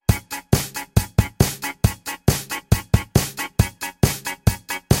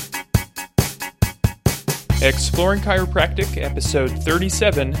Exploring Chiropractic, Episode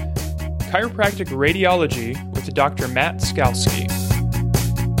 37, Chiropractic Radiology with Dr. Matt Skalski.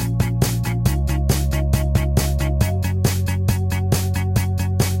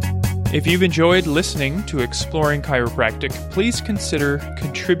 If you've enjoyed listening to Exploring Chiropractic, please consider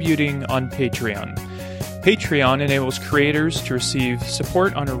contributing on Patreon. Patreon enables creators to receive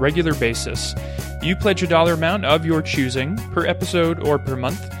support on a regular basis. You pledge a dollar amount of your choosing per episode or per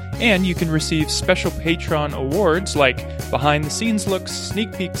month, and you can receive special Patreon awards like behind-the-scenes looks,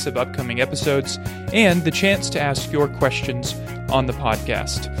 sneak peeks of upcoming episodes, and the chance to ask your questions on the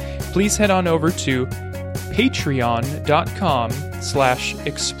podcast. Please head on over to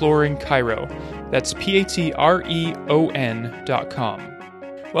patreon.com/exploringchiro. That's patreon.com.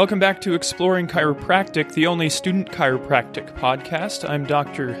 Welcome back to Exploring Chiropractic, the only student chiropractic podcast. I'm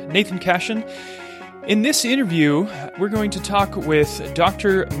Dr. Nathan Cashin. In this interview, we're going to talk with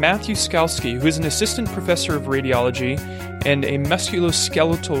Dr. Matthew Skalski, who is an assistant professor of radiology and a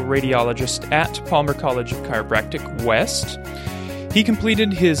musculoskeletal radiologist at Palmer College of Chiropractic West. He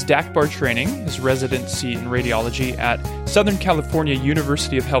completed his DAC-BAR training, his residency in radiology at Southern California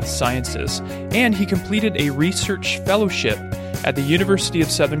University of Health Sciences, and he completed a research fellowship at the University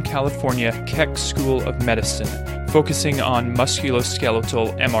of Southern California Keck School of Medicine, focusing on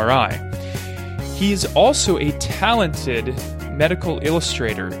musculoskeletal MRI. He's also a talented medical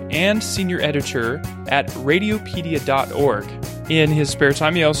illustrator and senior editor at radiopedia.org. In his spare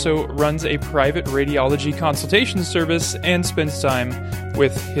time, he also runs a private radiology consultation service and spends time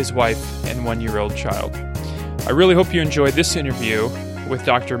with his wife and one-year-old child. I really hope you enjoyed this interview with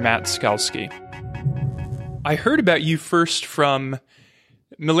Dr. Matt Skalski. I heard about you first from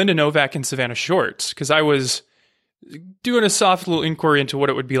Melinda Novak and Savannah Shorts, because I was doing a soft little inquiry into what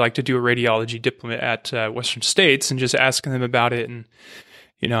it would be like to do a radiology diploma at Western States and just asking them about it. And,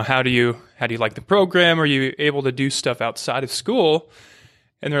 you know, how do you like the program? Are you able to do stuff outside of school?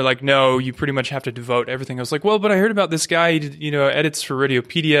 And they're like, no, you pretty much have to devote everything. I was like, well, but I heard about this guy, he, edits for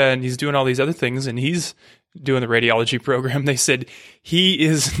Radiopedia and he's doing all these other things and he's doing the radiology program. They said he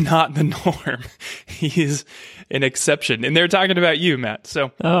is not the norm. He's an exception. And they're talking about you, Matt.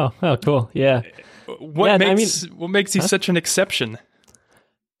 So, oh, cool. Yeah. What makes you such an exception?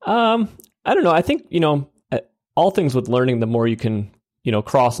 I don't know. I think, all things with learning, the more you can,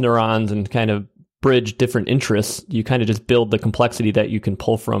 cross neurons and kind of bridge different interests, you kind of just build the complexity that you can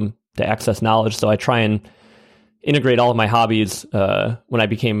pull from to access knowledge. So I try and integrate all of my hobbies when I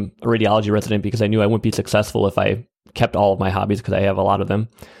became a radiology resident, because I knew I wouldn't be successful if I kept all of my hobbies, because I have a lot of them.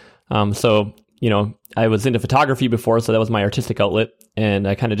 I was into photography before, so that was my artistic outlet. And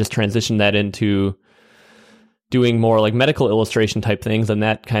I kind of just transitioned that into doing more like medical illustration type things. And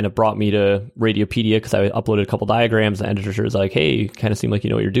that kind of brought me to Radiopedia, because I uploaded a couple diagrams. The editor was like, hey, you kind of seem like you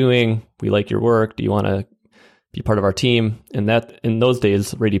know what you're doing. We like your work. Do you want to be part of our team? And that, in those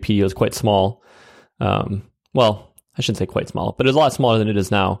days, Radiopedia was quite small. Well, I shouldn't say quite small, but it was a lot smaller than it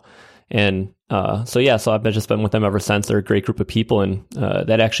is now. And so I've just been with them ever since. They're a great group of people, and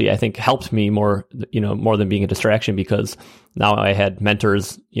that actually, I think, helped me more than being a distraction, because now I had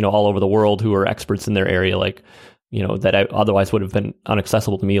mentors, all over the world who are experts in their area, like, that I otherwise would have been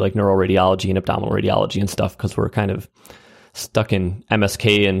inaccessible to me, like neuroradiology and abdominal radiology and stuff, because we're kind of stuck in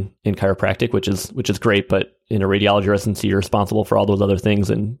MSK and in chiropractic, which is great, but in a radiology residency, you're responsible for all those other things,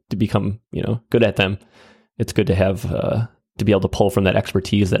 and to become, good at them, it's good to have to be able to pull from that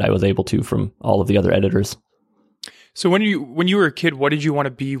expertise that I was able to from all of the other editors. So when you were a kid, what did you want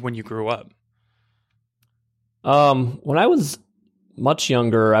to be when you grew up? When I was much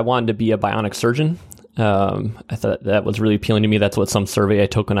younger, I wanted to be a bionic surgeon. I thought that was really appealing to me. That's what some survey I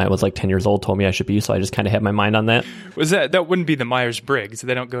took when I was like 10 years old told me I should be. So I just kind of had my mind on that. That wouldn't be the Myers-Briggs?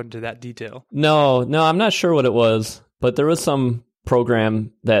 They don't go into that detail. No, I'm not sure what it was, but there was some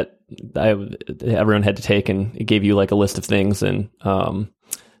program that everyone had to take, and it gave you like a list of things, and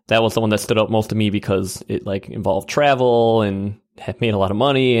that was the one that stood out most to me, because it like involved travel and had made a lot of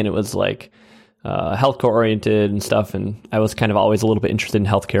money, and it was like healthcare oriented and stuff, and I was kind of always a little bit interested in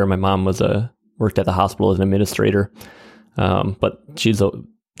healthcare. My mom worked at the hospital as an administrator, but she's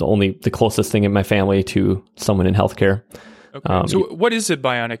the closest thing in my family to someone in healthcare. Okay. So what is a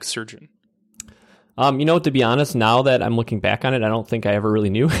bionic surgeon? To be honest, now that I'm looking back on it, I don't think I ever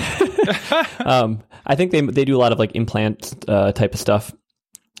really knew. I think they do a lot of like implant type of stuff.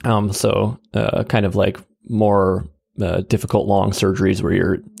 Kind of like more difficult long surgeries where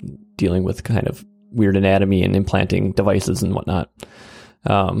you're dealing with kind of weird anatomy and implanting devices and whatnot.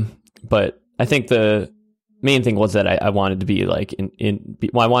 But I think the main thing was that I wanted to be like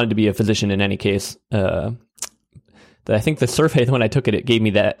I wanted to be a physician in any case. That I think the survey when I took it, it gave me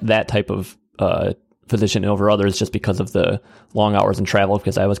that type of physician over others just because of the long hours and travel,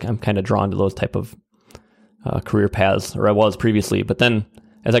 because I'm kind of drawn to those type of career paths, or I was previously. But then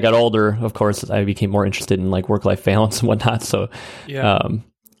as I got older, of course, I became more interested in like work-life balance and whatnot. So,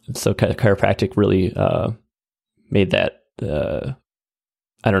 so chiropractic really made that,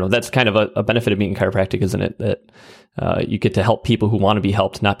 I don't know, that's kind of a benefit of being chiropractic, isn't it? That you get to help people who want to be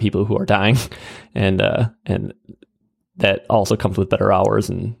helped, not people who are dying. And that also comes with better hours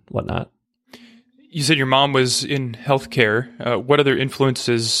and whatnot. You said your mom was in healthcare. What other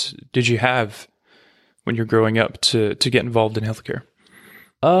influences did you have when you're growing up to get involved in healthcare?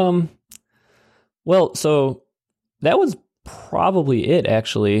 Well, so that was probably it,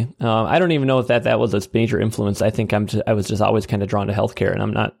 actually. I don't even know if that was a major influence. I think I was just always kind of drawn to healthcare, and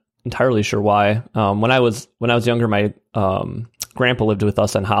I'm not entirely sure why. When I was younger, my grandpa lived with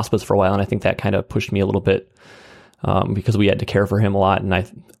us on hospice for a while, and I think that kind of pushed me a little bit because we had to care for him a lot,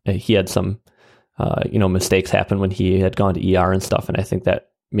 and he had some mistakes happen when he had gone to ER and stuff, and I think that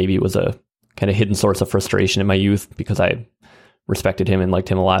maybe it was a kind of hidden source of frustration in my youth because I respected him and liked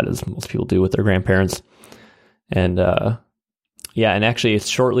him a lot, as most people do with their grandparents. And and actually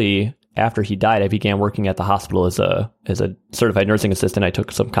shortly after he died, I began working at the hospital as a certified nursing assistant. I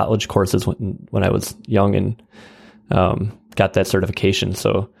took some college courses when I was young and got that certification.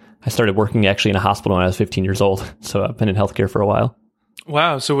 So I started working actually in a hospital when I was 15 years old. So I've been in healthcare for a while.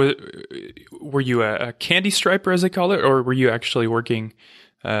 Wow. So were you a candy striper, as they call it, or were you actually working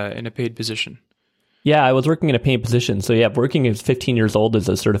in a paid position? Yeah, I was working in a paid position. So yeah, working as 15 years old as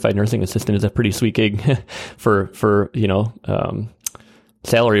a certified nursing assistant is a pretty sweet gig for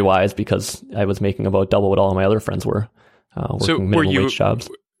salary wise, because I was making about double what all of my other friends were working minimum wage jobs.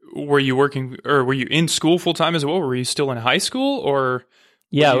 Were you working, or were you in school full time as well? Were you still in high school, or?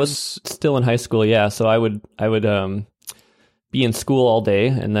 Yeah, I was still in high school. Yeah, so I would be in school all day,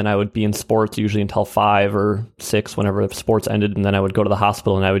 and then I would be in sports usually until 5 or 6 whenever sports ended, and then I would go to the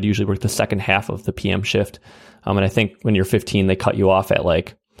hospital, and I would usually work the second half of the PM shift. And I think when you're 15, they cut you off at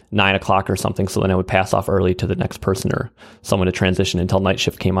like 9 o'clock or something, so then I would pass off early to the next person or someone to transition until night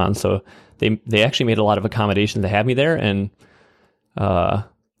shift came on. So they actually made a lot of accommodations to have me there, and I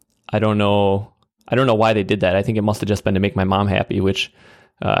don't know why they did that. I think it must have just been to make my mom happy, which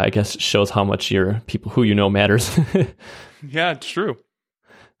I guess shows how much your people who you know matters. Yeah, it's true.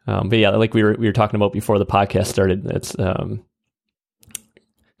 But yeah, like we were talking about before the podcast started, it's kind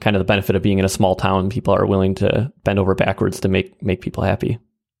of the benefit of being in a small town. People are willing to bend over backwards to make people happy.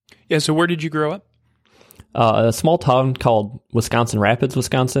 Yeah. So where did you grow up? A small town called Wisconsin Rapids,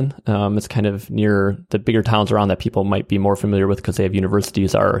 Wisconsin. It's kind of near the bigger towns around that people might be more familiar with because they have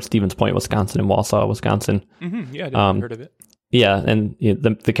universities, are Stevens Point, Wisconsin, and Wausau, Wisconsin. Mm-hmm. Yeah, I didn't heard of it. Yeah, and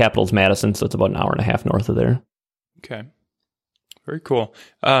the capital's Madison, so it's about an hour and a half north of there. Okay. Very cool.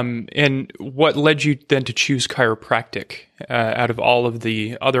 And what led you then to choose chiropractic out of all of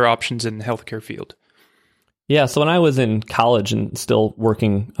the other options in the healthcare field? Yeah, so when I was in college and still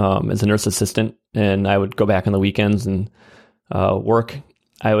working as a nurse assistant, and I would go back on the weekends and work,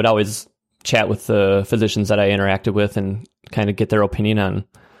 I would always chat with the physicians that I interacted with and kind of get their opinion on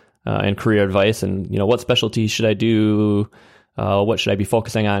and career advice, and what specialty should I do, what should I be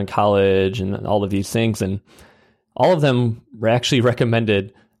focusing on in college, and all of these things. And all of them actually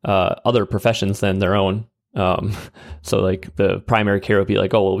recommended other professions than their own. So like the primary care would be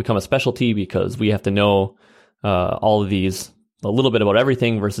like, oh, we'll become a specialty because we have to know all of these, a little bit about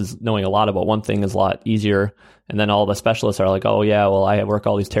everything, versus knowing a lot about one thing is a lot easier. And then all the specialists are like, oh yeah, well, I work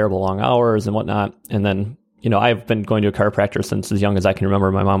all these terrible long hours and whatnot. And then, I've been going to a chiropractor since as young as I can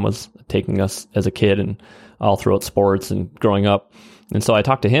remember. My mom was taking us as a kid and all throughout sports and growing up. And so I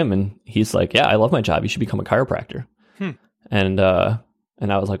talked to him, and he's like, yeah, I love my job. You should become a chiropractor. And I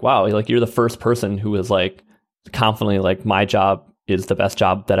was like, wow, like you're the first person who was like confidently like, my job is the best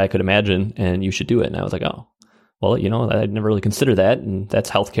job that I could imagine, and you should do it. And I was like, oh, well, I'd never really considered that. And that's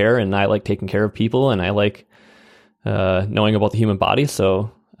healthcare, and I like taking care of people, and I like knowing about the human body.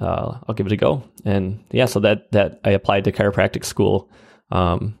 So I'll give it a go. And yeah, so that I applied to chiropractic school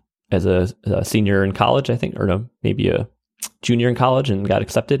as a senior in college, I think, or no, maybe a junior in college, and got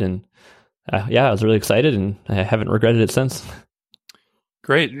accepted. And I was really excited, and I haven't regretted it since.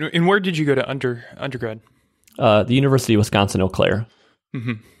 Great. And where did you go to undergrad? The University of Wisconsin, Eau Claire.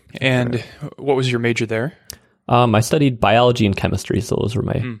 Mm-hmm. And what was your major there? I studied biology and chemistry, so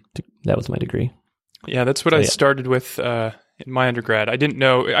that was my degree. Yeah, that's what I started with in my undergrad. I didn't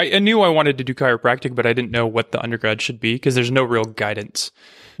know, I knew I wanted to do chiropractic, but I didn't know what the undergrad should be because there's no real guidance.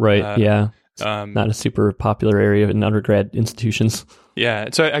 Right, yeah. Not a super popular area in undergrad institutions. Yeah,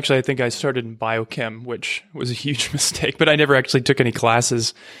 so actually I think I started in biochem, which was a huge mistake, but I never actually took any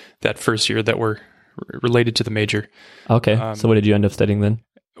classes that first year that were related to the major. Okay. So what did you end up studying then?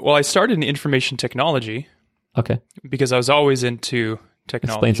 Well, I started in information technology. Okay. Because I was always into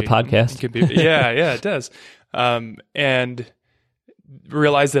technology. Explains the podcast. Yeah, it does. And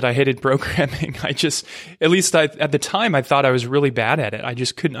realized that I hated programming. At least at the time, I thought I was really bad at it. I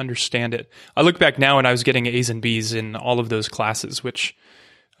just couldn't understand it. I look back now and I was getting A's and B's in all of those classes, which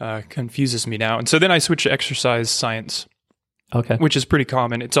confuses me now. And so then I switched to exercise science. Okay. Which is pretty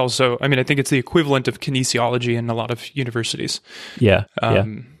common. It's also, I think it's the equivalent of kinesiology in a lot of universities. Yeah.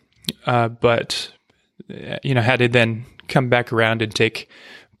 But, had to then come back around and take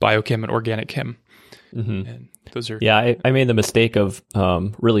biochem and organic chem. Mm-hmm. And those are... Yeah, I made the mistake of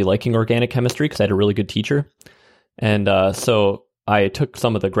really liking organic chemistry because I had a really good teacher. And so I took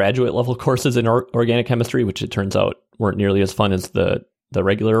some of the graduate level courses in organic chemistry, which it turns out weren't nearly as fun as the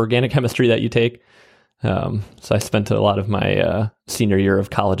regular organic chemistry that you take. So I spent a lot of my senior year of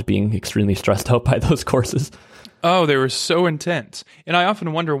college being extremely stressed out by those courses. Oh, they were so intense. And I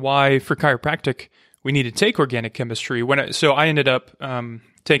often wonder why, for chiropractic, we need to take organic chemistry. So I ended up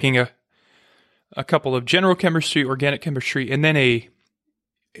taking a couple of general chemistry, organic chemistry, and then it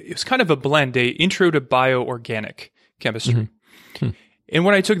was kind of a blend, a intro to bioorganic chemistry. Mm-hmm. And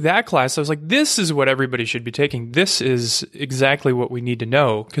when I took that class, I was like, this is what everybody should be taking. This is exactly what we need to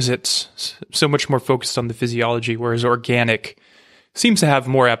know because it's so much more focused on the physiology, whereas organic seems to have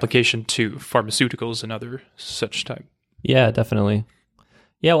more application to pharmaceuticals and other such type. Yeah, definitely.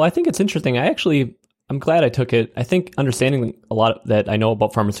 Yeah, well, I think it's interesting. I'm glad I took it. I think understanding a lot that I know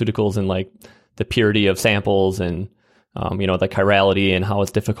about pharmaceuticals and like the purity of samples and the chirality and how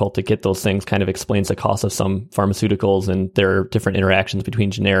it's difficult to get those things kind of explains the cost of some pharmaceuticals and their different interactions between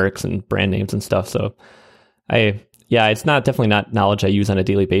generics and brand names and stuff. So it's definitely not knowledge I use on a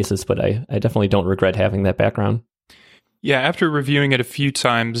daily basis, but I definitely don't regret having that background. Yeah, after reviewing it a few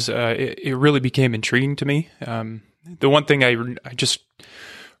times, it really became intriguing to me. The one thing I just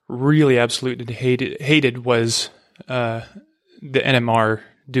really absolutely hated was the NMR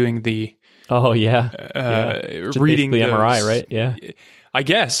doing the... Oh, yeah. Reading the MRI, right? Yeah. I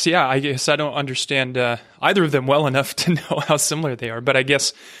guess I don't understand either of them well enough to know how similar they are, but I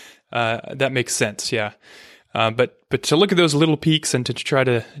guess that makes sense, yeah. But to look at those little peaks and to try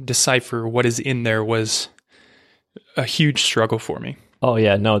to decipher what is in there was a huge struggle for me. Oh,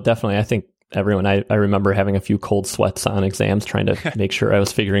 yeah, no, definitely. I think everyone, I remember having a few cold sweats on exams trying to make sure I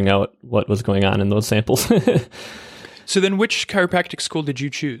was figuring out what was going on in those samples. So then which chiropractic school did you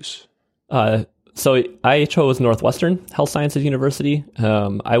choose? So I chose Northwestern Health Sciences University.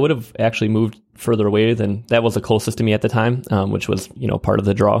 I would have actually moved further away than that was the closest to me at the time, which was, part of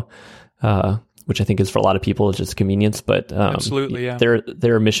the draw, which I think is for a lot of people is just convenience, but, absolutely, yeah.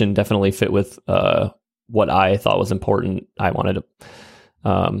 Their mission definitely fit with, what I thought was important. I wanted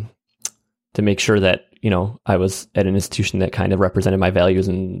to make sure that, I was at an institution that kind of represented my values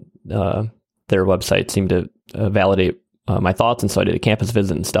and, their website seemed to validate my thoughts, and so I did a campus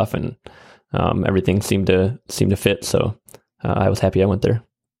visit and stuff, and everything seemed to fit. So I was happy I went there.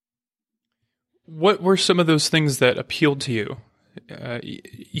 What were some of those things that appealed to you?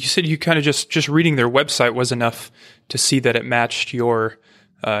 You said you kind of just reading their website was enough to see that it matched your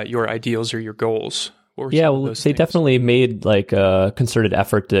ideals or your goals. Yeah, well, they definitely made like a concerted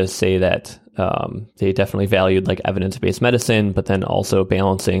effort to say that they definitely valued like evidence-based medicine, but then also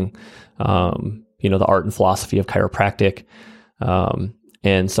balancing, the art and philosophy of chiropractic.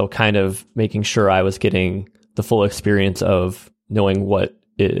 And so kind of making sure I was getting the full experience of knowing what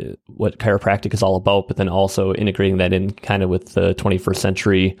chiropractic is all about, but then also integrating that in kind of with the 21st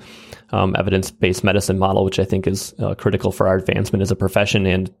century evidence-based medicine model, which I think is critical for our advancement as a profession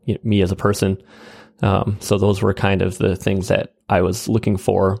and me as a person. So those were kind of the things that I was looking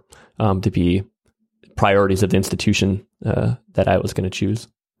for to be priorities of the institution that I was going to choose.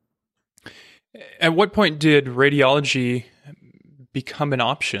 At what point did radiology become an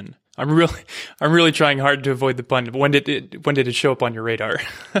option? I'm really trying hard to avoid the pun. When did it show up on your radar?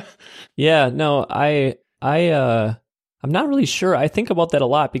 Yeah, no, I'm not really sure. I think about that a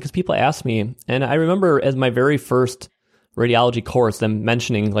lot because people ask me, and I remember as my very first radiology course, them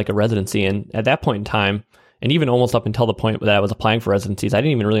mentioning like a residency, and at that point in time, and even almost up until the point that I was applying for residencies, I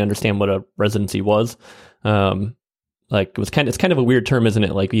didn't even really understand what a residency was. It's kind of a weird term, isn't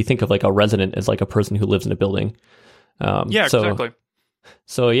it? Like you think of like a resident as like a person who lives in a building. Exactly.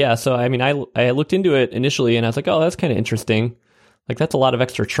 So I mean, I looked into it initially and I was like, oh, that's kind of interesting. Like that's a lot of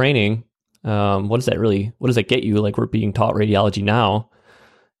extra training. What does that get you? Like we're being taught radiology now.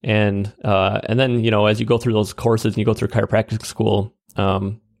 And then, as you go through those courses and you go through chiropractic school,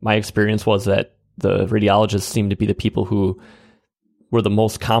 my experience was that the radiologists seemed to be the people who were the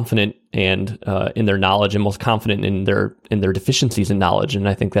most confident and in their knowledge, and most confident in their deficiencies in knowledge. And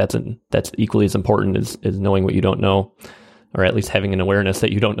I think that's equally as important as knowing what you don't know, or at least having an awareness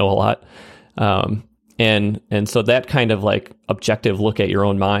that you don't know a lot. And so that kind of like objective look at your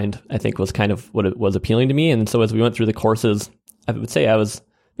own mind, I think, was kind of what it was appealing to me. And so as we went through the courses, I would say I was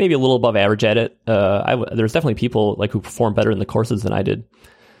maybe a little above average at it. There's definitely people like who perform better in the courses than I did.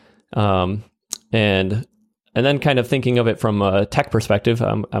 And then kind of thinking of it from a tech perspective,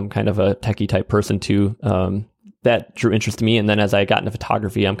 I'm kind of a techie type person too. That drew interest in me. And then as I got into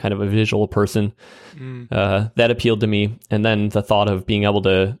photography, I'm kind of a visual person. That appealed to me. And then the thought of being able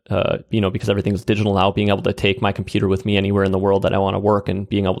to, because everything's digital now, being able to take my computer with me anywhere in the world that I want to work and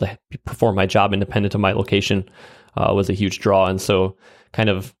being able to perform my job independent of my location was a huge draw. And so kind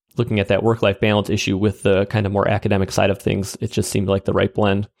of looking at that work-life balance issue with the kind of more academic side of things, it just seemed like the right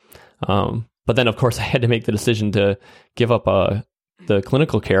blend. But then, of course, I had to make the decision to give up the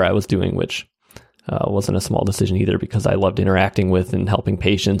clinical care I was doing, which wasn't a small decision either, because I loved interacting with and helping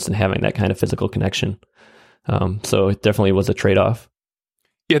patients and having that kind of physical connection. So it definitely was a trade-off.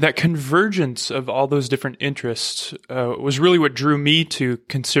 Yeah, that convergence of all those different interests was really what drew me to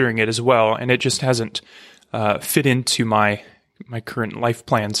considering it as well, and it just hasn't fit into my current life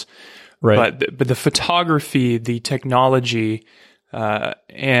plans. Right. But the photography, the technology,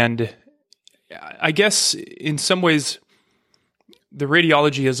 and I guess in some ways, the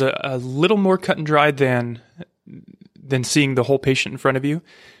radiology is a little more cut and dried than seeing the whole patient in front of you.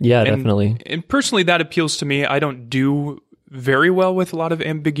 Yeah, definitely. And personally, that appeals to me. I don't do very well with a lot of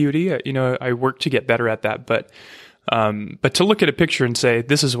ambiguity. I work to get better at that. But to look at a picture and say,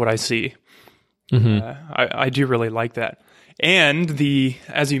 this is what I see, I do really like that. And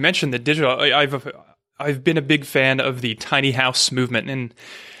as you mentioned, the digital, I've been a big fan of the tiny house movement. And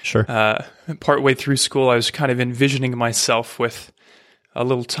sure. Partway through school, I was kind of envisioning myself with a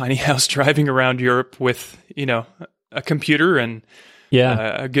little tiny house driving around Europe with, a computer and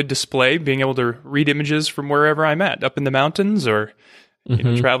a good display, being able to read images from wherever I'm at, up in the mountains or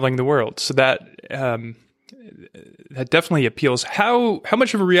traveling the world. So that definitely appeals. How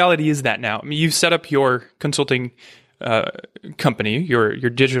much of a reality is that now? I mean, you've set up your consulting company, your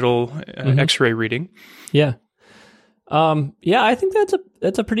digital X-ray reading. Yeah. I think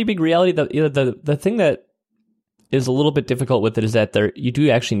that's a pretty big reality. The thing that is a little bit difficult with it is that you do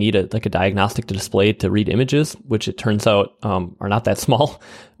actually need a diagnostic display to read images, which it turns out are not that small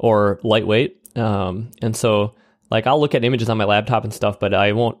or lightweight. And so like I'll look at images on my laptop and stuff, but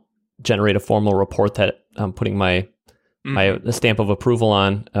I won't generate a formal report that I'm putting my stamp of approval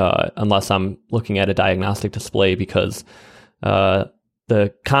on unless I'm looking at a diagnostic display, because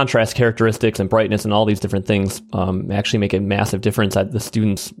the contrast characteristics and brightness and all these different things actually make a massive difference. The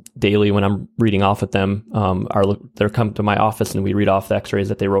students daily, when I'm reading off with them, they're come to my office and we read off the x-rays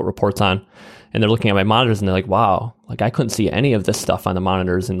that they wrote reports on, and they're looking at my monitors and they're like, wow, like I couldn't see any of this stuff on the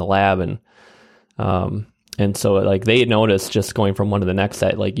monitors in the lab. And so like they notice just going from one to the next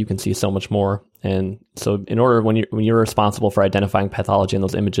that like you can see so much more. And so when you're responsible for identifying pathology in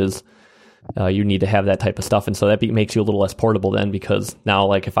those images, you need to have that type of stuff. And so that makes you a little less portable then, because now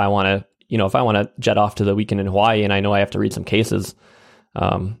like if I want to jet off to the weekend in Hawaii and I know I have to read some cases,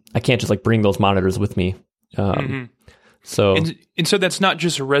 I can't just like bring those monitors with me. So that's not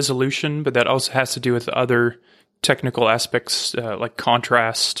just resolution, but that also has to do with other technical aspects like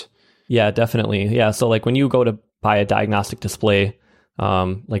contrast. Yeah, definitely. Yeah. So like when you go to buy a diagnostic display,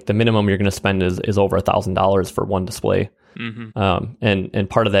 like the minimum you're going to spend is over $1,000 for one display. And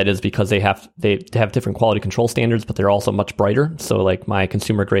part of that is because they have different quality control standards, but they're also much brighter. So like my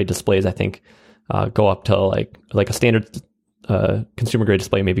consumer grade displays, I think, go up to like a standard consumer grade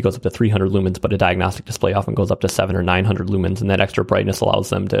display maybe goes up to 300 lumens, but a diagnostic display often goes up to 700 or 900 lumens, and that extra brightness allows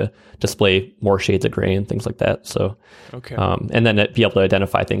them to display more shades of gray and things like that. So, and then be able to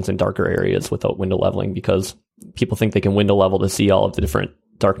identify things in darker areas without window leveling, because people think they can window level to see all of the different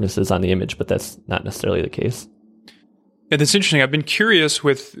darknesses on the image, but that's not necessarily the case. Yeah, that's interesting. I've been curious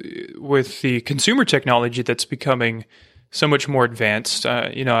with the consumer technology that's becoming so much more advanced.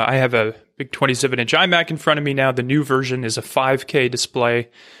 I have a big 27-inch iMac in front of me now. The new version is a 5K display.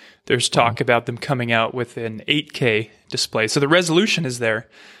 There's talk about them coming out with an 8K display. So the resolution is there,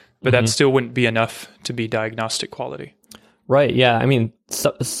 but that still wouldn't be enough to be diagnostic quality. Right. Yeah. I mean,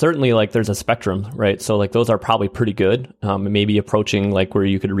 certainly like there's a spectrum, right? So like those are probably pretty good, maybe approaching like where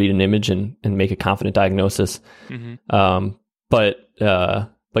you could read an image and make a confident diagnosis. But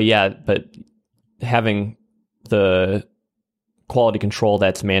having the quality control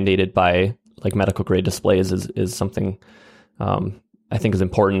that's mandated by like medical grade displays is something I think is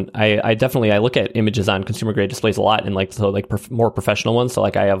important. I definitely, I look at images on consumer grade displays a lot, and more professional ones. So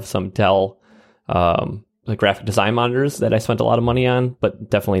like I have some Dell, like graphic design monitors that I spent a lot of money on, but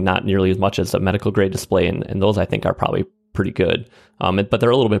definitely not nearly as much as a medical grade display. And those I think are probably pretty good. But they're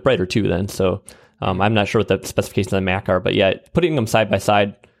a little bit brighter too then. So I'm not sure what the specifications on Mac are, but yeah, putting them side by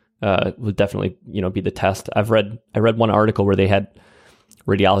side would definitely, be the test. I read one article where they had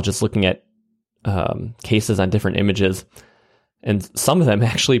radiologists looking at cases on different images, and some of them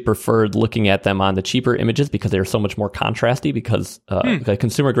actually preferred looking at them on the cheaper images because they were so much more contrasty, because the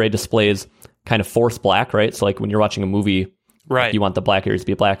consumer grade displays kind of force black, right? So like when you're watching a movie, right, you want the black areas to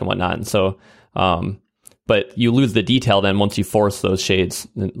be black and whatnot. And so, but you lose the detail then once you force those shades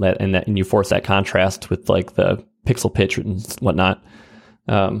and you force that contrast with like the pixel pitch and whatnot.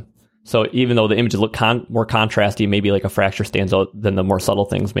 So even though the images look more contrasty, maybe like a fracture stands out, then the more subtle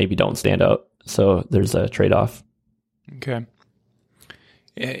things maybe don't stand out. So there's a trade-off. Okay.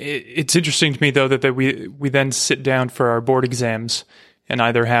 It's interesting to me, though, that we then sit down for our board exams and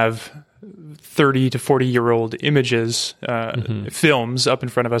either have 30 to 40-year-old images, films up in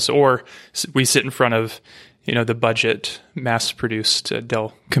front of us, or we sit in front of, the budget, mass-produced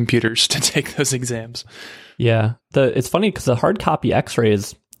Dell computers to take those exams. Yeah. It's funny because the hard copy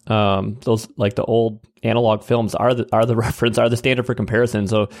X-rays, those like the old analog films are the reference, are the standard for comparison.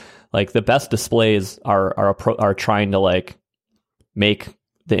 So like the best displays are trying to like make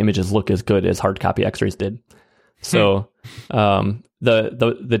the images look as good as hard copy X-rays did. So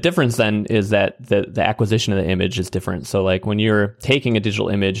the difference then is that the acquisition of the image is different. So like when you're taking a digital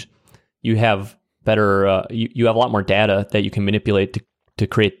image, you have better you have a lot more data that you can manipulate to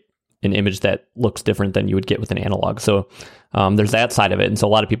create an image that looks different than you would get with an analog. So there's that side of it. And so a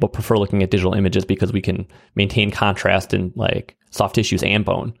lot of people prefer looking at digital images because we can maintain contrast in like soft tissues and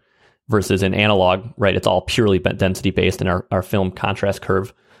bone, versus an analog, right? It's all purely density based, and our film contrast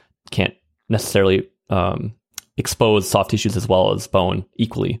curve can't necessarily expose soft tissues as well as bone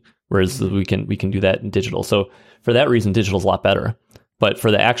equally, whereas we can do that in digital. So for that reason, digital is a lot better. But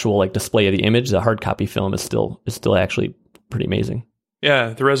for the actual like display of the image, the hard copy film is still actually pretty amazing. Yeah,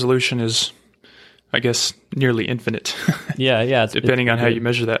 the resolution is, I guess, nearly infinite. Yeah. Depending on how you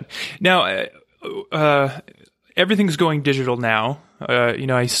measure that. Now, everything's going digital now.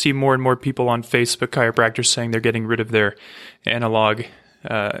 I see more and more people on Facebook, chiropractors, saying they're getting rid of their analog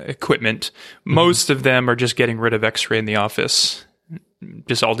equipment. Most of them are just getting rid of X-ray in the office,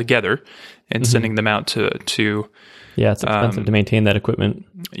 just altogether, and sending them out to. Yeah, it's expensive to maintain that equipment.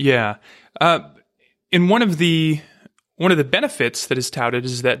 Yeah, in one of the benefits that is touted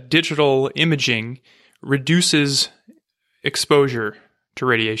is that digital imaging reduces exposure to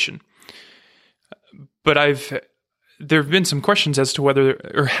radiation. But there have been some questions as to whether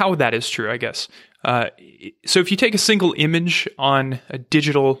or how that is true, I guess. So if you take a single image on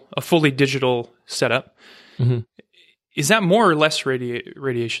a fully digital setup, is that more or less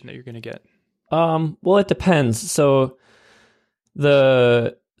radiation that you're going to get? Well, it depends. So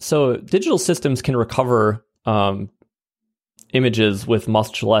digital systems can recover images with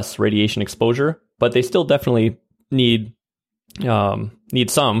much less radiation exposure, but they still definitely need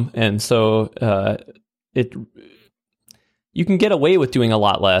some. And so you can get away with doing a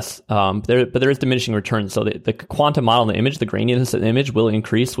lot less, but there is diminishing returns. So the quantum model in the image, the graininess of the image will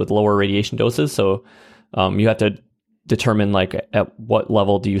increase with lower radiation doses. So you have to determine like at what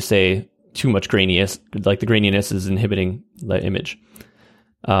level do you say too much graininess, like the graininess is inhibiting the image.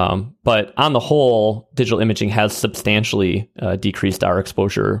 But on the whole, digital imaging has substantially decreased our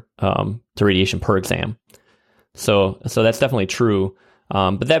exposure to radiation per exam. So that's definitely true.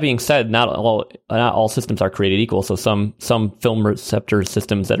 But that being said, not all systems are created equal. So some film receptor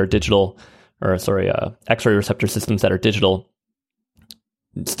systems that are digital, X-ray receptor systems that are digital,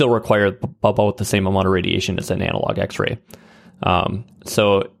 still require about the same amount of radiation as an analog X-ray.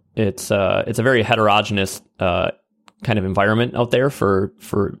 So it's a very heterogeneous kind of environment out there for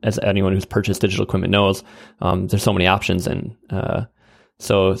as anyone who's purchased digital equipment knows. There's so many options, and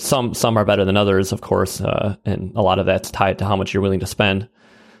so some are better than others, of course, and a lot of that's tied to how much you're willing to spend.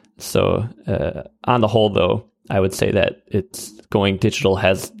 So on the whole, though, I would say that it's going digital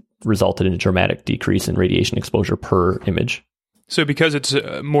has resulted in a dramatic decrease in radiation exposure per image. So because it's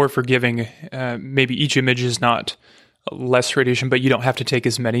more forgiving, maybe each image is not less radiation, but you don't have to take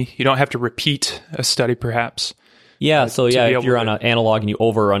as many. You don't have to repeat a study, perhaps. Yeah. So if you're on an analog and you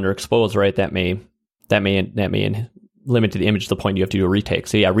over or underexpose, right, that may limit the image to the point you have to do a retake.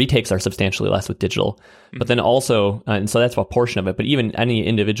 So yeah, retakes are substantially less with digital, but then also, and so that's a portion of it. But even any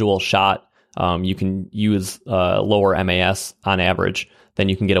individual shot, you can use lower MAS on average. than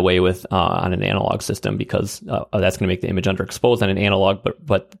you can get away with on an analog system, because that's going to make the image underexposed on an analog.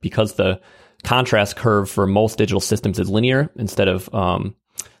 But because the contrast curve for most digital systems is linear instead of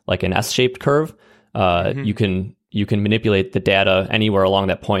like an S-shaped curve, you can manipulate the data anywhere along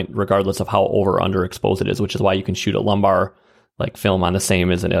that point, regardless of how over or underexposed it is, which is why you can shoot a lumbar like film on the same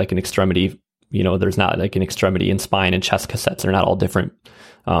as like an extremity. There's not like an extremity and spine and chest cassettes. They're not all different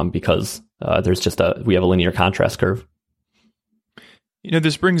because there's just we have a linear contrast curve.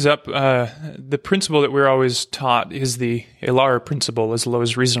 This brings up the principle that we're always taught is the ELAR principle, as low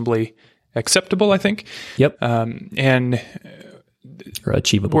as reasonably acceptable, I think. Yep. And or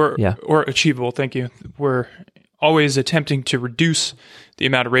achievable. Or achievable. Thank you. We're always attempting to reduce the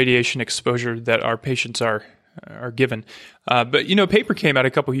amount of radiation exposure that our patients are given. But a paper came out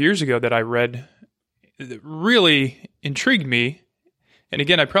a couple years ago that I read that really intrigued me. And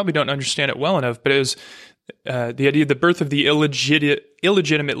again, I probably don't understand it well enough, but it was the idea of the birth of the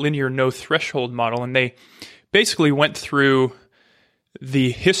illegitimate linear no threshold model. And they basically went through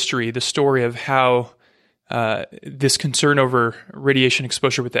the story of how this concern over radiation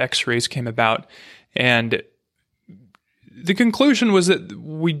exposure with the X-rays came about. And the conclusion was that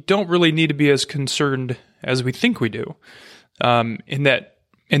we don't really need to be as concerned as we think we do. And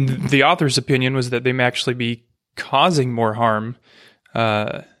the author's opinion was that they may actually be causing more harm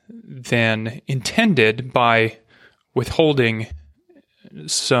than intended by withholding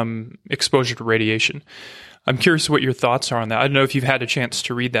some exposure to radiation. I'm curious what your thoughts are on that. I don't know if you've had a chance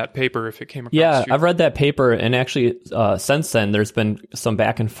to read that paper, if it came across you. Yeah, I've read that paper, and actually since then there's been some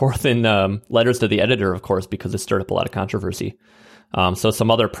back and forth in letters to the editor, of course, because it stirred up a lot of controversy. So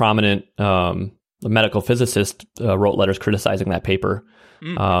some other prominent medical physicist wrote letters criticizing that paper.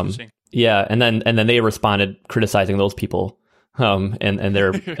 Interesting. Yeah, and then they responded criticizing those people and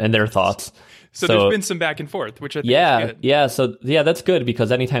their thoughts. So there's been some back and forth, which I think is good. Yeah. So that's good,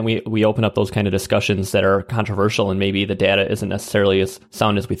 because anytime we open up those kind of discussions that are controversial and maybe the data isn't necessarily as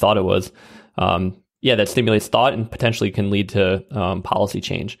sound as we thought it was, that stimulates thought and potentially can lead to policy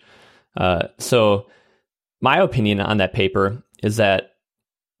change. So my opinion on that paper is that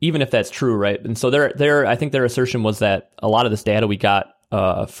even if that's true, right? And so I think their assertion was that a lot of this data we got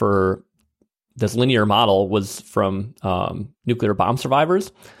for this linear model was from nuclear bomb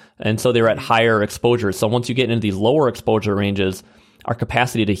survivors. And so they were at higher exposures. So once you get into these lower exposure ranges, our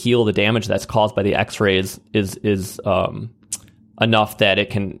capacity to heal the damage that's caused by the X-rays is enough that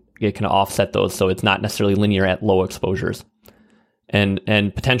it can offset those. So it's not necessarily linear at low exposures. And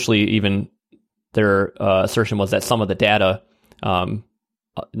potentially even their assertion was that some of the data,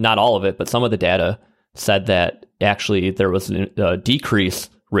 not all of it, but some of the data said that actually there was a decreased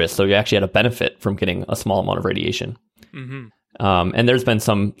risk. So you actually had a benefit from getting a small amount of radiation. Mm-hmm. And there's been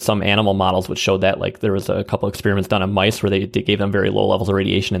some animal models which showed that, like there was a couple experiments done on mice where they gave them very low levels of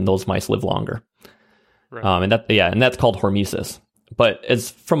radiation, and those mice live longer. Right. And that's called hormesis. But as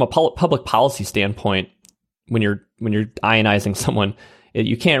from a public policy standpoint, when you're ionizing someone,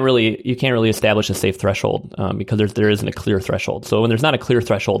 you can't really establish a safe threshold because there isn't a clear threshold. So when there's not a clear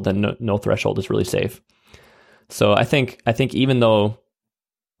threshold, then no threshold is really safe. So I think even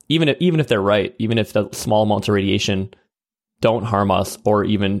if they're right, even if the small amounts of radiation don't harm us or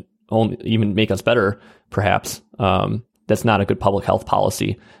even make us better, perhaps that's not a good public health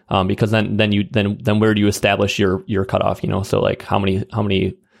policy because then where do you establish your cutoff? So like how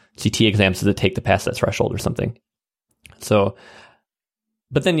many CT exams does it take to pass that threshold or something? So,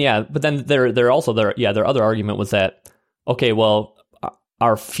 but then their other argument was that, okay, well,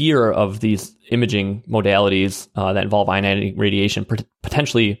 our fear of these imaging modalities that involve ionizing radiation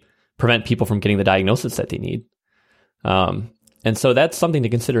potentially prevent people from getting the diagnosis that they need. And so that's something to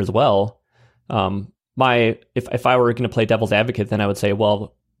consider as well. If I were going to play devil's advocate, then I would say,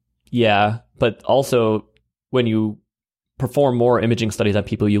 well, yeah, but also when you perform more imaging studies on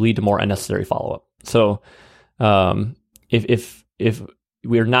people, you lead to more unnecessary follow-up. So, if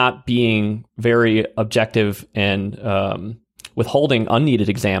we're not being very objective and withholding unneeded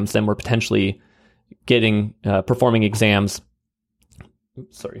exams, then we're potentially performing exams.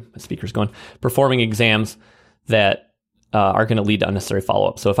 Sorry, my speaker's going. Performing exams that are going to lead to unnecessary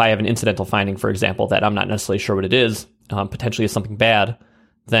follow-up. So if I have an incidental finding, for example, that I'm not necessarily sure what it is, potentially is something bad,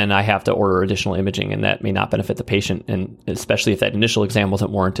 then I have to order additional imaging, and that may not benefit the patient. And especially if that initial exam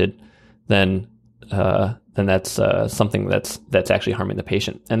wasn't warranted, then that's something that's actually harming the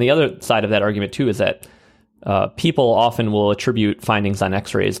patient. And the other side of that argument too is that people often will attribute findings on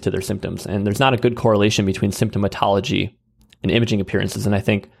X-rays to their symptoms, and there's not a good correlation between symptomatology and imaging appearances. And I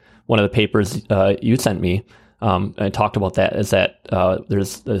think one of the papers you sent me and talked about that is that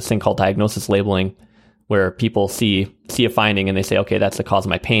there's this thing called diagnosis labeling, where people see a finding and they say, okay, that's the cause of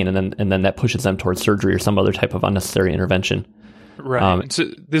my pain, and then that pushes them towards surgery or some other type of unnecessary intervention. Right. So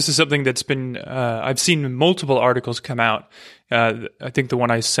this is something that's been, I've seen multiple articles come out. I think the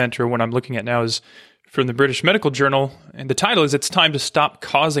one I sent or one I'm looking at now is from the British Medical Journal. And the title is, "It's Time to Stop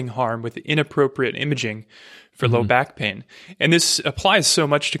Causing Harm with Inappropriate Imaging for Low Back Pain." And this applies so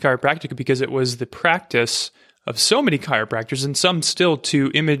much to chiropractic because it was the practice of so many chiropractors, and some still, to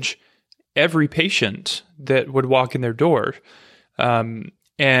image every patient that would walk in their door.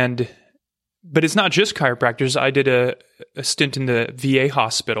 But it's not just chiropractors. I did a stint in the VA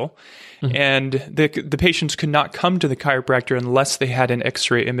hospital, and the patients could not come to the chiropractor unless they had an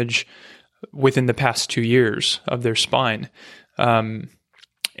X-ray image within the past 2 years of their spine. And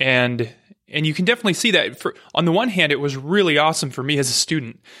you can definitely see that. On the one hand, it was really awesome for me as a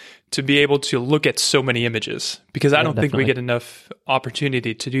student to be able to look at so many images, because I don't think we get enough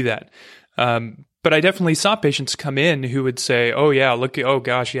opportunity to do that. But I definitely saw patients come in who would say, "Oh yeah, oh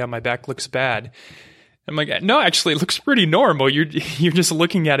gosh, yeah, my back looks bad." I'm like, "No, actually, it looks pretty normal. You're just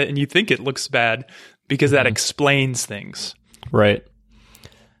looking at it and you think it looks bad because that explains things." Right.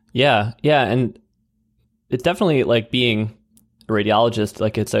 Yeah, and it's definitely, like, being a radiologist,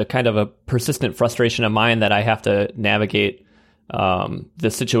 like, it's a kind of a persistent frustration of mine that I have to navigate the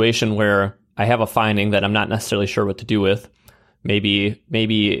situation where I have a finding that I'm not necessarily sure what to do with. Maybe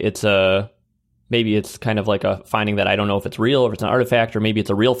it's kind of like a finding that I don't know if it's real or if it's an artifact, or maybe it's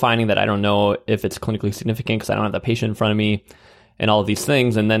a real finding that I don't know if it's clinically significant because I don't have the patient in front of me, and all of these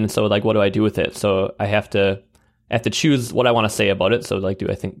things. And then, so, like, what do I do with it? So I have to choose what I want to say about it. So, like,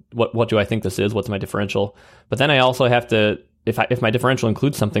 what do I think this is? What's my differential? But then I also have to, if my differential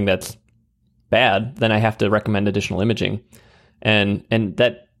includes something that's bad, then I have to recommend additional imaging. And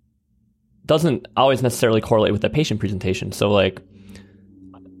that doesn't always necessarily correlate with the patient presentation. So, like,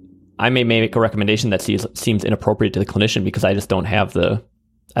 I may make a recommendation that seems inappropriate to the clinician because I just don't have the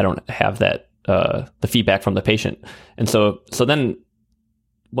feedback from the patient. And so then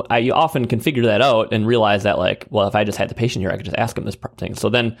I often can figure that out and realize that, like, well, if I just had the patient here, I could just ask them this thing. So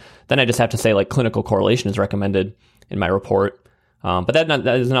then I just have to say, like, clinical correlation is recommended in my report. But that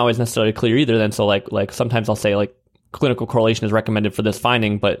isn't always necessarily clear either. Then, so like sometimes I'll say, like, clinical correlation is recommended for this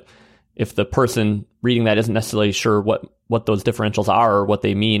finding, but if the person reading that isn't necessarily sure what those differentials are or what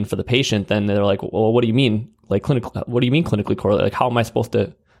they mean for the patient, then they're like, well, what do you mean? Like, what do you mean clinically correlate? Like, how am I supposed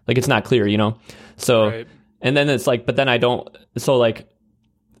to, like, it's not clear, So, right. And then it's like, but then I don't, so, like,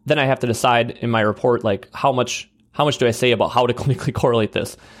 then I have to decide in my report, like, how much do I say about how to clinically correlate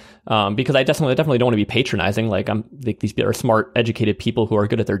this? Because I definitely don't want to be patronizing. Like, these are smart, educated people who are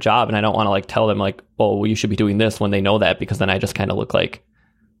good at their job, and I don't want to, like, tell them, like, oh, well, you should be doing this when they know that, because then I just kind of look like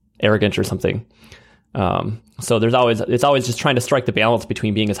arrogant or something. So it's always just trying to strike the balance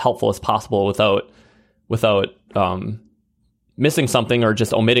between being as helpful as possible without missing something or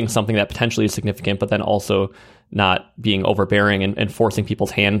just omitting something that potentially is significant, but then also not being overbearing and forcing people's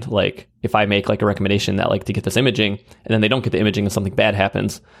hand. Like, if I make, like, a recommendation that, like, to get this imaging, and then they don't get the imaging and something bad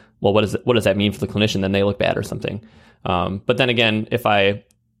happens, well, what does that mean for the clinician? Then they look bad or something. But then again, if I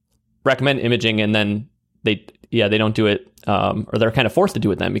recommend imaging and then they don't do it, or they're kind of forced to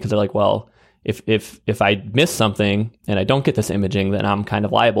do it then, because they're like, well, if I miss something and I don't get this imaging, then I'm kind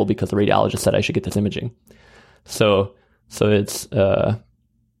of liable because the radiologist said I should get this imaging. So it's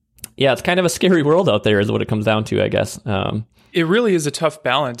it's kind of a scary world out there, is what it comes down to, I guess. It really is a tough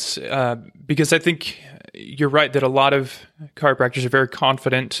balance, because I think you're right that a lot of chiropractors are very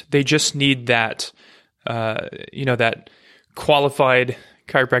confident. They just need that, that qualified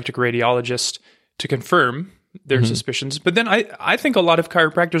chiropractic radiologist to confirm their suspicions. But then I think a lot of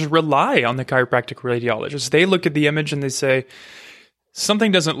chiropractors rely on the chiropractic radiologist. They look at the image and they say,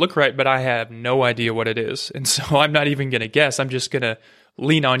 something doesn't look right, but I have no idea what it is. And so I'm not even going to guess. I'm just going to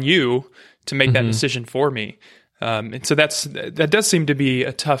lean on you to make that decision for me. And so that does seem to be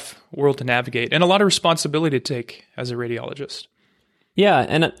a tough world to navigate, and a lot of responsibility to take as a radiologist. Yeah.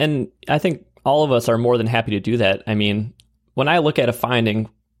 And I think all of us are more than happy to do that. I mean, when I look at a finding,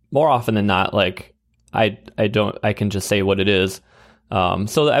 more often than not, like, I can just say what it is.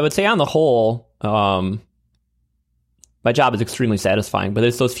 So I would say on the whole, my job is extremely satisfying, but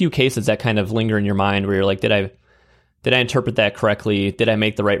it's those few cases that kind of linger in your mind where you're like, did I interpret that correctly? Did I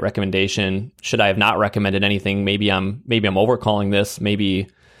make the right recommendation? Should I have not recommended anything? Maybe I'm overcalling this. Maybe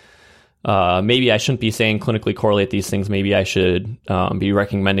I shouldn't be saying clinically correlate these things. Maybe I should be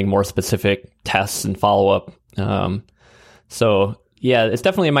recommending more specific tests and follow up. So yeah, it's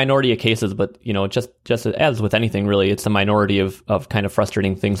definitely a minority of cases, but just as with anything, really, it's a minority of kind of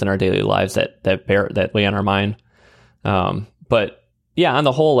frustrating things in our daily lives that weigh on our mind. But yeah, on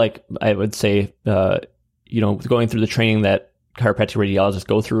the whole, like, I would say, going through the training that chiropractic radiologists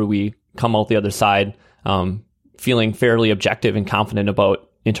go through, we come out the other side feeling fairly objective and confident about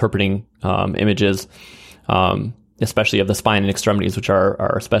interpreting images, especially of the spine and extremities, which are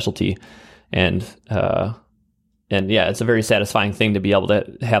our specialty. And yeah, it's a very satisfying thing to be able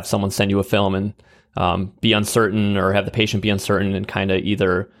to have someone send you a film and be uncertain, or have the patient be uncertain, and kind of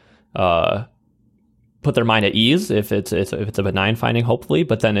either put their mind at ease if it's a benign finding, hopefully,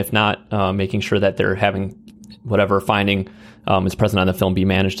 but then if not, making sure that they're having whatever finding is present on the film be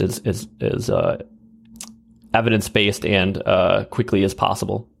managed as evidence-based and quickly as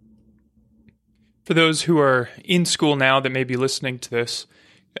possible. For those who are in school now that may be listening to this,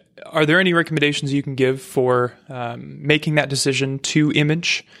 are there any recommendations you can give for making that decision to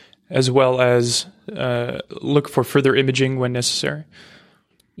image, as well as look for further imaging when necessary?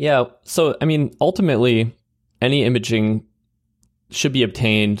 Yeah. So, I mean, ultimately, any imaging should be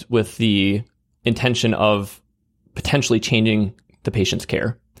obtained with the intention of potentially changing the patient's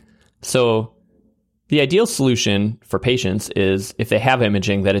care. So the ideal solution for patients is, if they have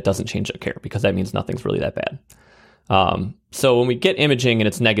imaging, that it doesn't change their care, because that means nothing's really that bad. So when we get imaging and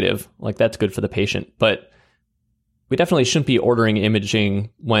it's negative, like, that's good for the patient. But we definitely shouldn't be ordering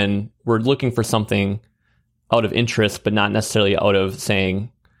imaging when we're looking for something out of interest, but not necessarily out of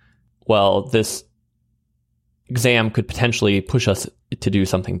saying, well, this exam could potentially push us to do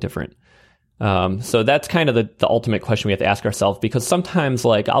something different. So that's kind of the ultimate question we have to ask ourselves, because sometimes,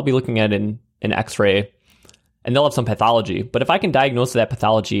 like, I'll be looking at an X-ray and they'll have some pathology, but if I can diagnose that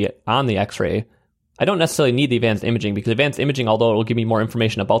pathology on the X-ray, I don't necessarily need the advanced imaging, because advanced imaging, although it will give me more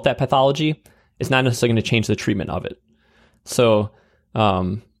information about that pathology, is not necessarily going to change the treatment of it. So,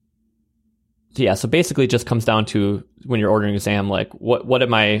 yeah, so basically it just comes down to, when you're ordering an exam, like, what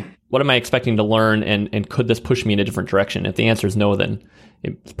am I expecting to learn, and could this push me in a different direction? If the answer is no, then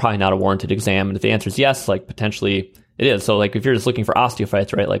it's probably not a warranted exam. And if the answer is yes, like, potentially it is. So, like, if you're just looking for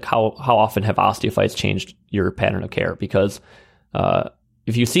osteophytes, right, like, how often have osteophytes changed your pattern of care? Because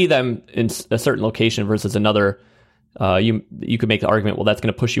if you see them in a certain location versus another, you could make the argument, well, that's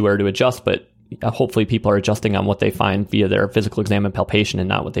going to push you where to adjust, but hopefully people are adjusting on what they find via their physical exam and palpation, and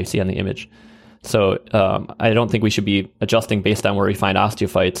not what they see on the image. So I don't think we should be adjusting based on where we find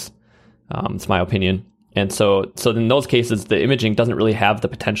osteophytes. It's my opinion. And so in those cases, the imaging doesn't really have the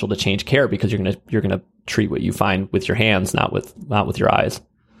potential to change care, because you're gonna treat what you find with your hands, not with your eyes.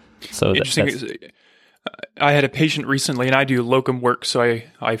 So interesting. I had a patient recently, and I do locum work, so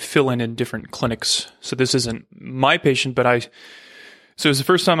I fill in different clinics. So this isn't my patient, but so it was the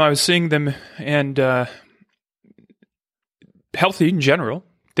first time I was seeing them, and healthy in general.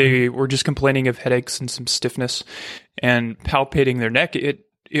 They were just complaining of headaches and some stiffness, and palpating their neck.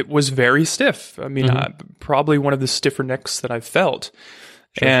 It was very stiff. I mean, probably one of the stiffer necks that I've felt.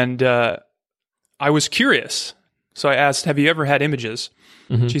 Sure. And I was curious. So I asked, have you ever had images?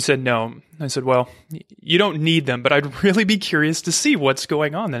 Mm-hmm. She said, no. I said, well, you don't need them, but I'd really be curious to see what's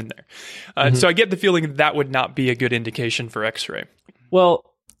going on in there. So I get the feeling that would not be a good indication for X-ray. Well,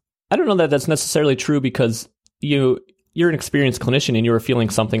 I don't know that that's necessarily true, because you're an experienced clinician and you were feeling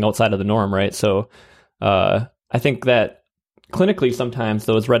something outside of the norm, right? So I think that clinically, sometimes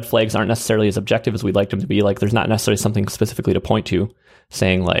those red flags aren't necessarily as objective as we'd like them to be. Like, there's not necessarily something specifically to point to,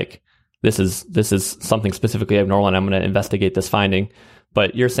 saying, like, this is something specifically abnormal and I'm going to investigate this finding.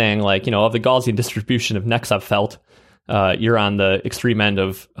 But you're saying, like, of the Gaussian distribution of necks I've felt, you're on the extreme end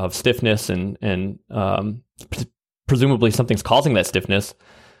of stiffness, and presumably something's causing that stiffness.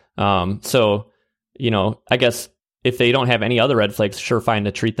 So, I guess if they don't have any other red flags, sure, fine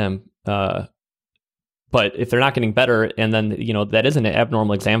to treat them. But if they're not getting better, and then, that is an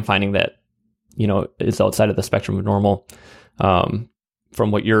abnormal exam finding that, is outside of the spectrum of normal,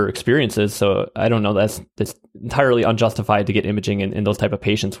 from what your experience is. So I don't know, that's entirely unjustified to get imaging in those type of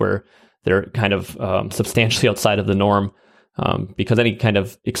patients where they're kind of substantially outside of the norm, because any kind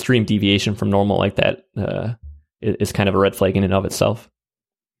of extreme deviation from normal like that is kind of a red flag in and of itself.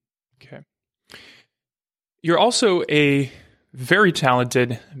 Okay. You're also a very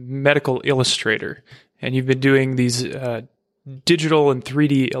talented medical illustrator, and you've been doing these digital and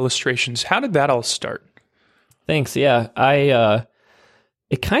 3D illustrations. How did that all start? Thanks. Yeah,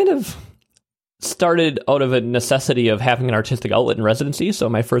 it kind of started out of a necessity of having an artistic outlet in residency. So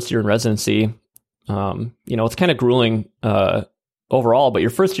my first year in residency, it's kind of grueling overall, but your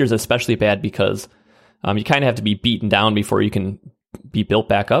first year is especially bad because you kind of have to be beaten down before you can be built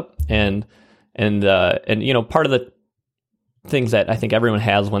back up. And part of the things that I think everyone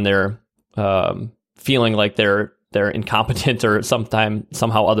has when they're feeling like they're incompetent or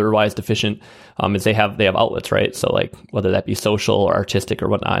somehow otherwise deficient, is they have outlets, right? So, like, whether that be social or artistic or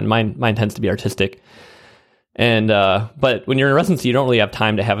whatnot, and mine tends to be artistic. And but when you're in residency, you don't really have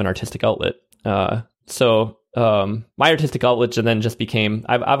time to have an artistic outlet. So my artistic outlet then just became,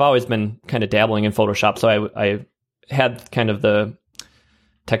 I've always been kind of dabbling in Photoshop. So I had kind of the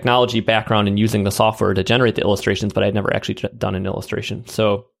technology background in using the software to generate the illustrations, but I'd never actually done an illustration.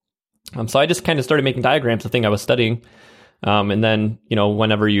 So I just kind of started making diagrams, the thing I was studying. And then,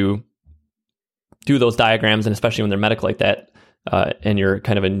 whenever you do those diagrams, and especially when they're medical like that, and you're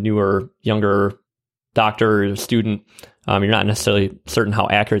kind of a newer, younger doctor or student, you're not necessarily certain how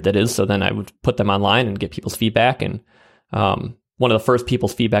accurate that is. So then I would put them online and get people's feedback. And one of the first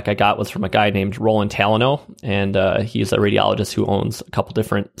people's feedback I got was from a guy named Roland Talano, and he's a radiologist who owns a couple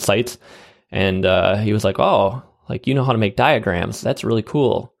different sites. And he was like, "Oh, like, you know how to make diagrams? That's really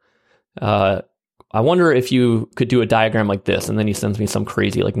cool. I wonder if you could do a diagram like this." And then he sends me some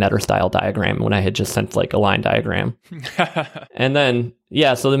crazy like Netter style diagram when I had just sent like a line diagram. And then,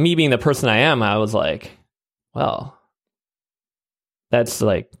 so me being the person I am, I was like, well, that's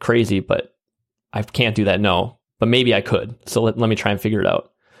like crazy, but I can't do that. No, but maybe I could. So let me try and figure it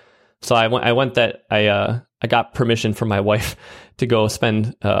out. So I got permission from my wife to go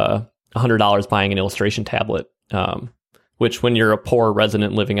spend $100 buying an illustration tablet, which when you're a poor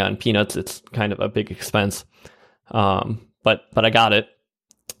resident living on peanuts, it's kind of a big expense. But I got it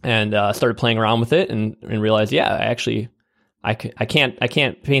and started playing around with it and realized, I can't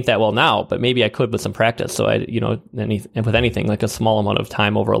paint that well now, but maybe I could with some practice. So and with anything, like a small amount of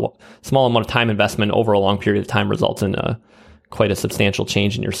time investment over a long period of time results in quite a substantial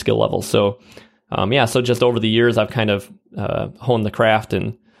change in your skill level. So, so just over the years, I've kind of honed the craft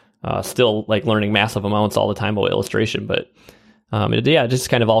and still like learning massive amounts all the time about illustration. But it just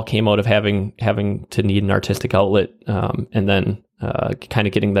kind of all came out of having to need an artistic outlet, and then kind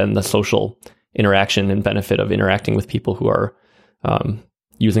of getting then the social interaction and benefit of interacting with people who are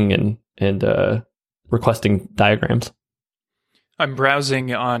using and requesting diagrams. I'm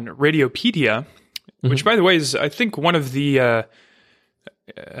browsing on Radiopedia, which, by the way, is, I think, one of the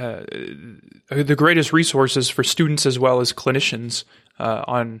greatest resources for students as well as clinicians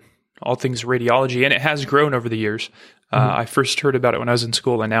on all things radiology, and it has grown over the years. I first heard about it when I was in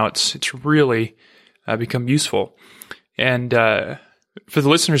school, and now it's really become useful. And for the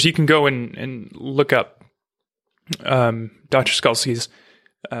listeners, you can go and look up Dr. Skalski's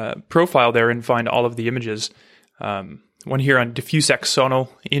profile there and find all of the images. One here on diffuse axonal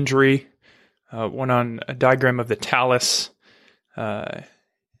injury, one on a diagram of the talus.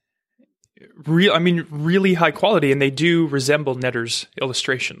 Really high quality, and they do resemble Netter's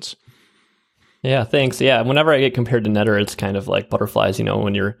illustrations. Yeah, thanks. Yeah, whenever I get compared to Netter, it's kind of like butterflies,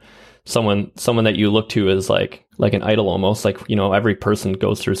 when you're someone that you look to as like an idol almost, like, every person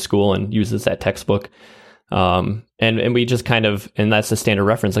goes through school and uses that textbook. And we just kind of, and that's the standard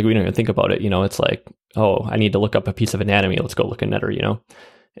reference. Like, we don't even think about it. It's like, oh, I need to look up a piece of anatomy. Let's go look at Netter,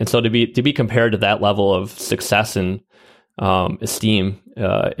 And so to be compared to that level of success and esteem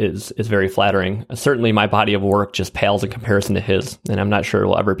is very flattering. Certainly my body of work just pales in comparison to his, and I'm not sure it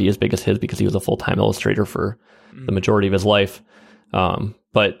will ever be as big as his because he was a full-time illustrator for the majority of his life.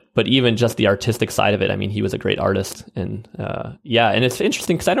 But even just the artistic side of it, he was a great artist. And and it's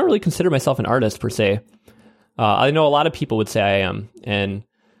interesting because I don't really consider myself an artist per se. I know a lot of people would say I am, and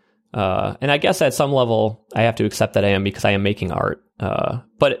I guess at some level I have to accept that I am because I am making art.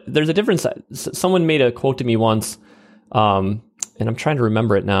 But there's a difference. Someone made a quote to me once, and I'm trying to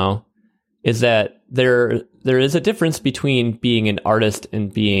remember it now, is that there is a difference between being an artist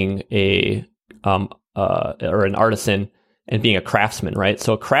and being or an artisan and being a craftsman, right?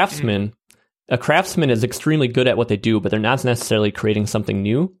 So a craftsman is extremely good at what they do, but they're not necessarily creating something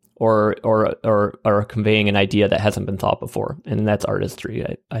new or conveying an idea that hasn't been thought before. And that's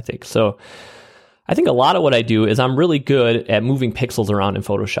artistry, I think. So I think a lot of what I do is I'm really good at moving pixels around in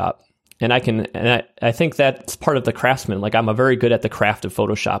Photoshop. And I think that's part of the craftsman. Like, I'm very good at the craft of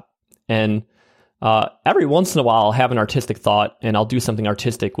Photoshop. And every once in a while I'll have an artistic thought and I'll do something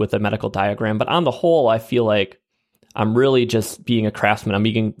artistic with a medical diagram. But on the whole, I feel like I'm really just being a craftsman.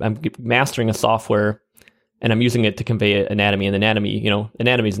 I'm mastering a software and I'm using it to convey anatomy. And anatomy,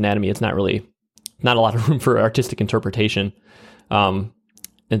 anatomy is anatomy. It's not a lot of room for artistic interpretation. And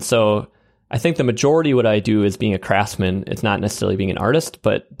so I think the majority of what I do is being a craftsman. It's not necessarily being an artist,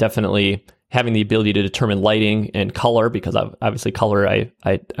 but definitely having the ability to determine lighting and color, because obviously color I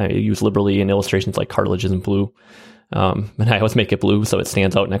use liberally in illustrations like cartilage isn't blue. And I always make it blue so it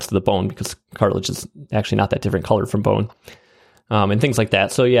stands out next to the bone, because cartilage is actually not that different color from bone, and things like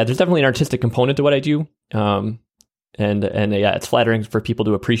that. So yeah, there's definitely an artistic component to what I do. And it's flattering for people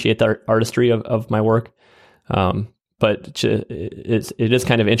to appreciate the artistry of my work. but it is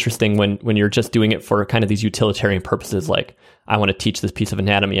kind of interesting when you're just doing it for kind of these utilitarian purposes. Like, I want to teach this piece of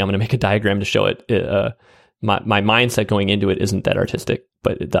anatomy. I'm going to make a diagram to show it. My mindset going into it isn't that artistic,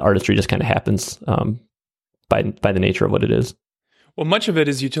 but the artistry just kind of happens by the nature of what it is. Well, much of it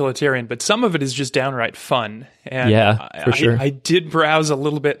is utilitarian, but some of it is just downright fun. And yeah, for sure. I did browse a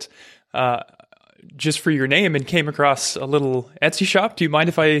little bit just for your name and came across a little Etsy shop. Do you mind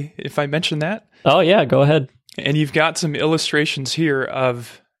if I mention that? Oh yeah, go ahead. And you've got some illustrations here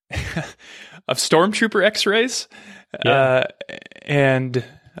of stormtrooper X-rays, and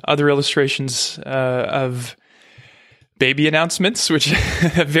other illustrations of baby announcements, which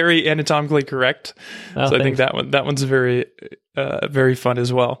very anatomically correct. Oh, so thanks. I think that one's very very fun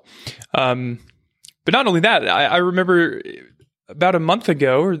as well. But not only that, I remember about a month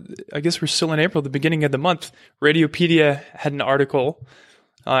ago, or I guess we're still in April, the beginning of the month, Radiopedia had an article,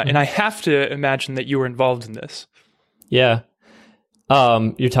 and I have to imagine that you were involved in this. Yeah.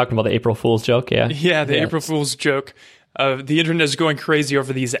 You're talking about the April Fool's joke, yeah? Yeah, the April Fool's joke. The internet is going crazy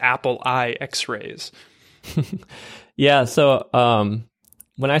over these Apple Eye X-rays. Yeah, so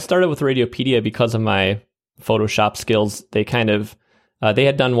when I started with Radiopedia, because of my Photoshop skills, they kind of they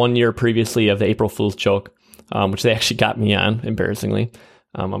had done 1 year previously of the April Fool's joke, which they actually got me on, embarrassingly.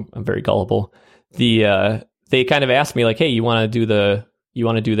 I'm very gullible. They kind of asked me like, "Hey, you want to do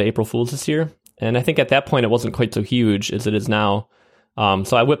the April Fool's this year?" And I think at that point it wasn't quite so huge as it is now.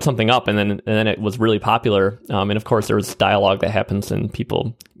 So I whipped something up, and then it was really popular. And of course, there was dialogue that happens, and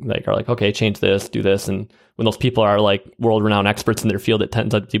people are like, "Okay, change this, do this." And when those people are like world-renowned experts in their field, it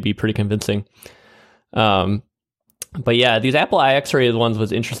tends to be pretty convincing. But yeah, these Apple Eye X-ray ones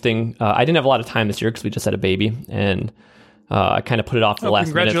was interesting. I didn't have a lot of time this year because we just had a baby, and I kind of put it off the last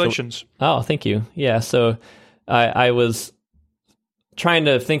congratulations. minute. Oh, thank you. Yeah, so I was trying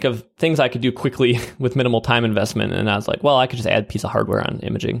to think of things I could do quickly with minimal time investment. And I was like, well, I could just add a piece of hardware on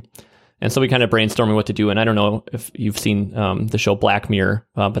imaging. And so we kind of brainstorming what to do. And I don't know if you've seen the show Black Mirror,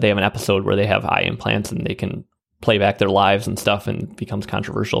 but they have an episode where they have eye implants and they can play back their lives and stuff, and it becomes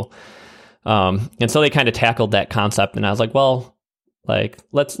controversial. And so they kind of tackled that concept. And I was like, well, like,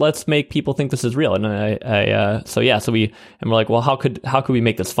 let's make people think this is real. And so we're like, well, how could we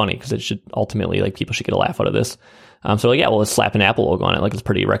make this funny? Because it should ultimately, like, people should get a laugh out of this. So like, yeah, well, let's slap an Apple logo on it. Like, it's a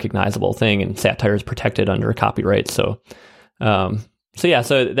pretty recognizable thing, and satire is protected under copyright. So then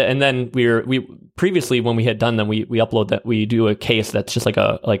we previously, when we had done them, we upload that, we do a case that's just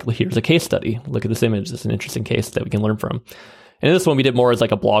like here's a case study. Look at this image. It's an interesting case that we can learn from. And this one we did more as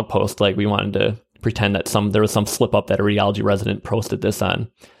like a blog post. Like, we wanted to pretend that there was some slip up that a radiology resident posted this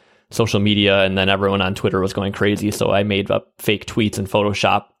on social media, and then everyone on Twitter was going crazy. So I made up fake tweets in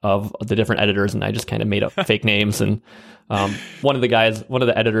Photoshop of the different editors, and I just kind of made up fake names. And one of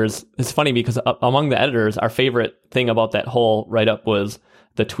the editors, it's funny because among the editors, our favorite thing about that whole write-up was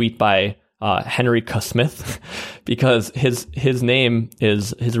the tweet by Henry Smith, because his name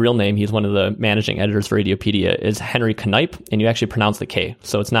is his real name. He's one of the managing editors for Radiopedia, is Henry Knipe, and you actually pronounce the K.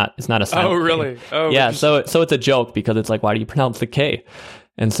 So it's not a silent Oh, really? K. Oh, yeah. So it's a joke, because it's like, why do you pronounce the K?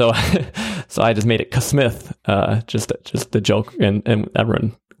 And so I just made it Smith, just the joke, and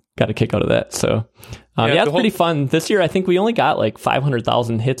everyone got a kick out of that. So it's pretty fun. This year, I think we only got like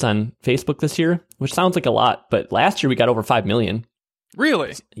 500,000 hits on Facebook this year, which sounds like a lot, but last year we got over 5 million.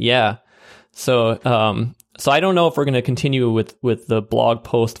 Really? Yeah. So I don't know if we're going to continue with the blog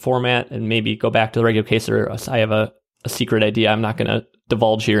post format and maybe go back to the regular case, or I have a secret idea I'm not going to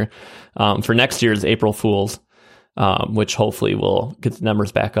divulge here for next year's April Fools, which hopefully will get the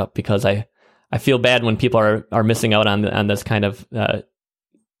numbers back up, because I feel bad when people are missing out on this kind of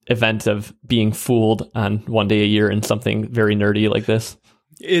event of being fooled on one day a year in something very nerdy like this.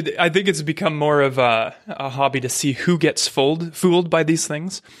 I think it's become more of a hobby to see who gets fooled by these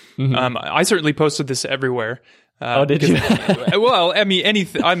things. Mm-hmm. I certainly posted this everywhere. Did you? Well, I mean,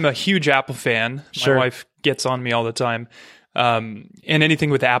 I'm a huge Apple fan. Sure. My wife gets on me all the time. And anything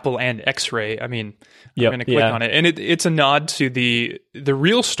with Apple and X-ray, I mean, I'm going to click on it. And it's a nod to the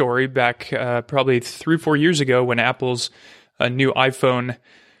real story back probably 3 or 4 years ago, when Apple's new iPhone,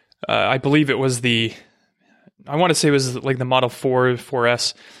 I believe it was I want to say it was like the Model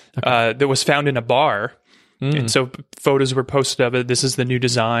 4S, that was found in a bar. And so photos were posted of it. This is the new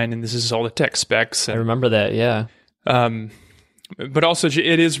design, and this is all the tech specs. I remember that, yeah. But also,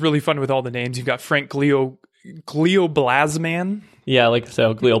 it is really fun with all the names. You've got Frank Glioblasman. Yeah,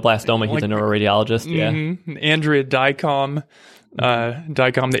 glioblastoma. He's a neuroradiologist. Yeah. Mm-hmm. Andrea Dicom,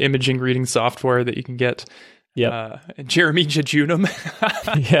 the imaging reading software that you can get. Yeah. Jeremy Jejunum.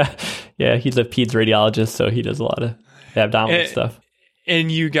 Yeah. He's a peds radiologist, so he does a lot of abdominal stuff.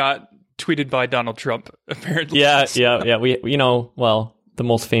 And you got tweeted by Donald Trump, apparently. Yeah. We the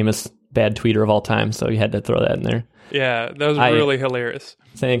most famous bad tweeter of all time, so you had to throw that in there. Yeah, that was really hilarious.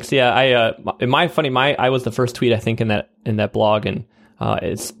 Thanks. Yeah, I was the first tweet I think in that blog, and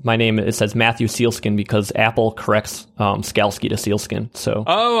it's my name. It says Matthew Sealskin because Apple corrects Skalski to Sealskin. So.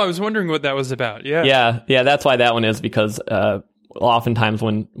 Oh, I was wondering what that was about. Yeah. Yeah. That's why that one is because oftentimes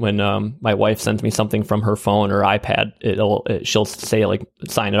when my wife sends me something from her phone or iPad, she'll say like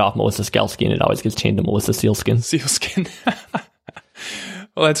sign it off Melissa Skalski, and it always gets changed to Melissa Sealskin. Sealskin.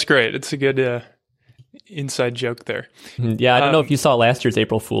 Well, that's great. It's a good inside joke there. Yeah, I don't know if you saw last year's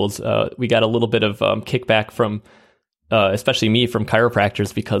April Fools. We got a little bit of kickback from, especially me, from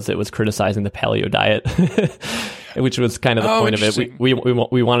chiropractors because it was criticizing the paleo diet, which was kind of the point of it. We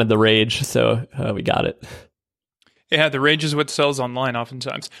wanted the rage, so we got it. Yeah, the rage is what sells online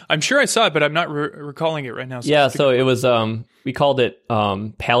oftentimes. I'm sure I saw it, but I'm not recalling it right now. So it was, we called it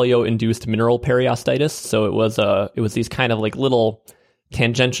paleo-induced mineral periostitis. So it was these kind of like little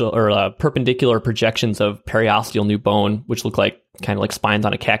tangential or perpendicular projections of periosteal new bone, which look like kind of like spines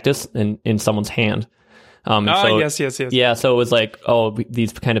on a cactus in someone's hand. Yes. Yeah, so it was like,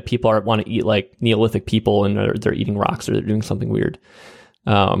 these kind of people want to eat like Neolithic people, and they're eating rocks or they're doing something weird.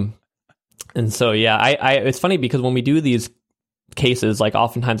 And so, yeah, it's funny because when we do these cases, like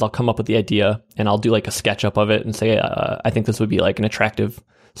oftentimes I'll come up with the idea and I'll do like a SketchUp of it and say, I think this would be like an attractive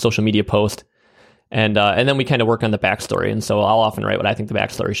social media post. And then we kind of work on the backstory. And so I'll often write what I think the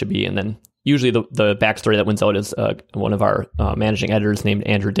backstory should be. And then usually the backstory that wins out is one of our managing editors named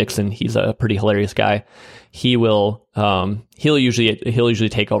Andrew Dixon. He's a pretty hilarious guy. He'll usually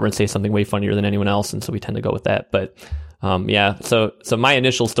take over and say something way funnier than anyone else. And so we tend to go with that. But so my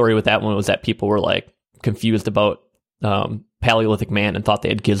initial story with that one was that people were like confused about Paleolithic man and thought they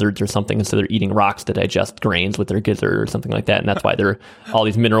had gizzards or something, and so they're eating rocks to digest grains with their gizzard or something like that, and that's why all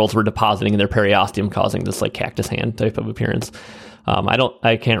these minerals were depositing in their periosteum, causing this like cactus hand type of appearance.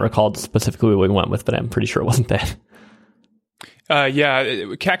 I can't recall specifically what we went with, but I'm pretty sure it wasn't that.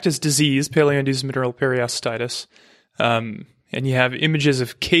 Cactus disease, paleo-induced mineral periostitis, and you have images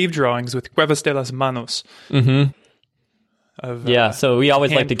of cave drawings with cuevas de las manos. Mm-hmm. So we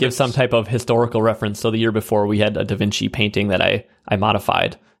always like to give some type of historical reference. So the year before, we had a Da Vinci painting that I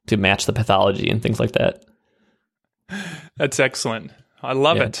modified to match the pathology and things like that. That's excellent. I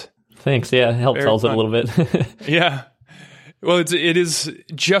love it. Thanks. Yeah, it helps sells it a little bit. Yeah. Well, it is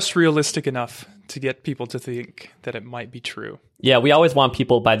just realistic enough to get people to think that it might be true. Yeah, we always want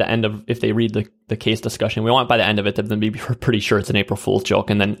people by the end of, if they read the case discussion, we want by the end of it to then be pretty sure it's an April Fool's joke,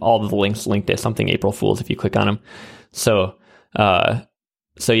 and then all of the links linked to something April Fool's if you click on them. So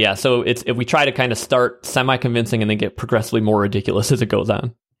we try to kind of start semi-convincing and then get progressively more ridiculous as it goes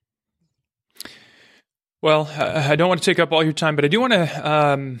on. Well, I don't want to take up all your time, but I do want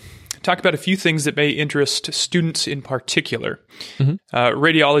to talk about a few things that may interest students in particular. Mm-hmm.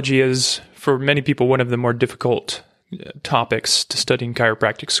 Radiology is, for many people, one of the more difficult topics to study in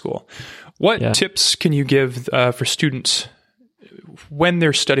chiropractic school. What tips can you give for students when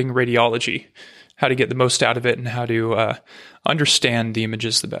they're studying radiology? How to get the most out of it and how to understand the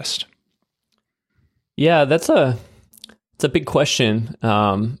images the best? Yeah, it's a big question,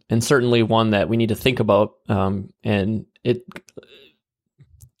 and certainly one that we need to think about. And it,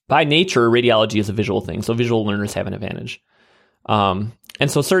 by nature, radiology is a visual thing, so visual learners have an advantage. And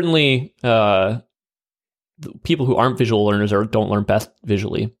so certainly, people who aren't visual learners or don't learn best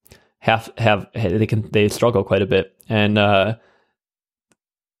visually they struggle quite a bit. And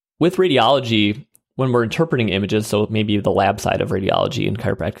with radiology, when we're interpreting images, so maybe the lab side of radiology in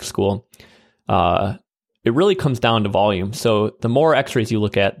chiropractic school, it really comes down to volume. So the more x-rays you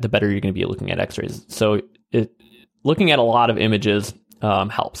look at, the better you're going to be looking at x-rays. So looking at a lot of images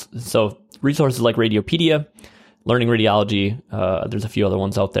helps. So resources like Radiopedia, Learning Radiology, there's a few other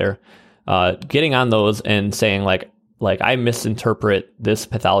ones out there. Getting on those and saying like I misinterpret this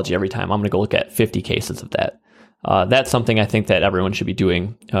pathology every time, I'm going to go look at 50 cases of that. That's something I think that everyone should be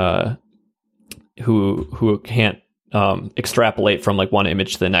doing, who can't extrapolate from like one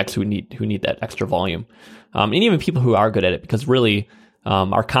image to the next, who need that extra volume, and even people who are good at it, because really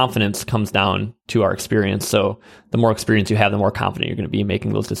our confidence comes down to our experience. So the more experience you have, the more confident you're going to be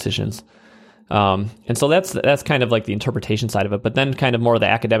making those decisions. And so that's kind of like the interpretation side of it. But then kind of more the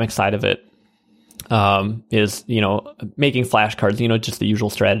academic side of it is making flashcards, just the usual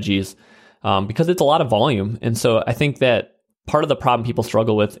strategies, because it's a lot of volume. And so I think that part of the problem people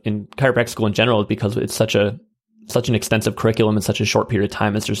struggle with in chiropractic school in general is because it's such an extensive curriculum in such a short period of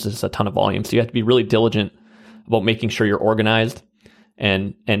time. It's just a ton of volume. So you have to be really diligent about making sure you're organized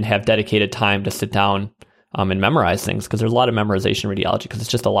and have dedicated time to sit down and memorize things, because there's a lot of memorization in radiology, because it's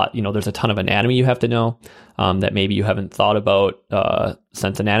just a lot, there's a ton of anatomy you have to know that maybe you haven't thought about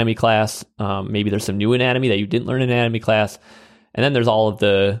since anatomy class. Maybe there's some new anatomy that you didn't learn in anatomy class. And then there's all of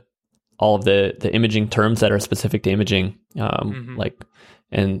the imaging terms that are specific to imaging,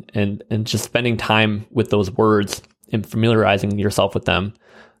 and just spending time with those words and familiarizing yourself with them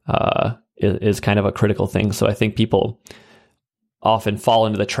is kind of a critical thing. So I think people often fall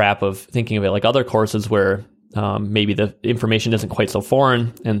into the trap of thinking of it like other courses where maybe the information isn't quite so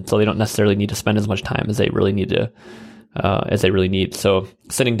foreign, and so they don't necessarily need to spend as much time as they really need. So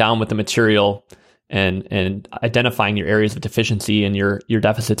sitting down with the material and identifying your areas of deficiency and your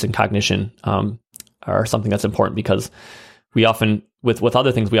deficits in cognition are something that's important, because we often, with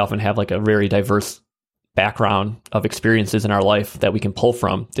other things, we often have like a very diverse background of experiences in our life that we can pull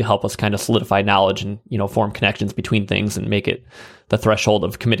from to help us kind of solidify knowledge and, form connections between things and make it the threshold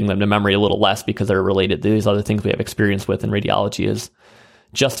of committing them to memory a little less, because they're related to these other things we have experience with. And radiology is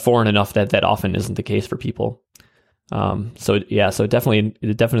just foreign enough that often isn't the case for people. So it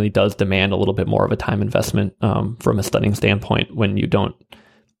definitely does demand a little bit more of a time investment from a studying standpoint when you don't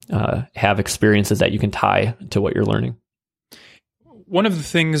have experiences that you can tie to what you're learning. One of the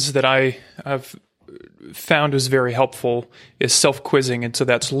things that I have found was very helpful is self-quizzing. And so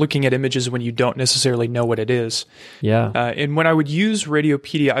that's looking at images when you don't necessarily know what it is. Yeah. And when I would use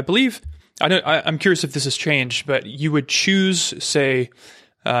Radiopedia, I'm curious if this has changed, but you would choose, say,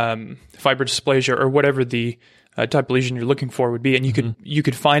 fibrodysplasia or whatever the type of lesion you're looking for would be, and you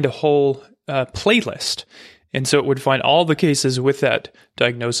could find a whole playlist. And so it would find all the cases with that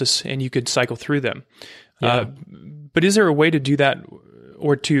diagnosis, and you could cycle through them. Yeah. But is there a way to do that,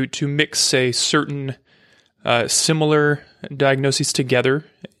 or to mix, say, certain similar diagnoses together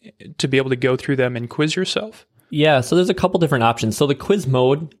to be able to go through them and quiz yourself? Yeah, so there's a couple different options. So the quiz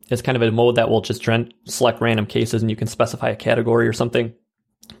mode is kind of a mode that will just select random cases, and you can specify a category or something.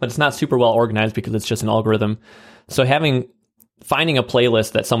 But it's not super well organized because it's just an algorithm. So finding a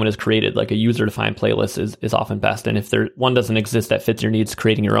playlist that someone has created, like a user-defined playlist, is often best. And if one doesn't exist that fits your needs,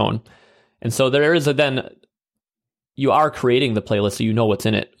 creating your own. And so there is you are creating the playlist, so you know what's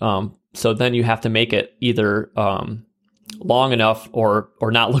in it. So then you have to make it either long enough or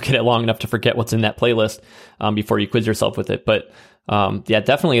not look at it long enough to forget what's in that playlist before you quiz yourself with it. But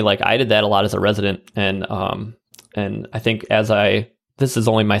definitely, like I did that a lot as a resident, and I think this is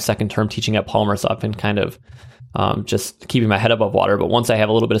only my second term teaching at Palmer, so I've been kind of just keeping my head above water. But once I have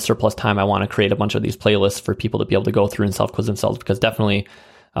a little bit of surplus time, I want to create a bunch of these playlists for people to be able to go through and self-quiz themselves, because definitely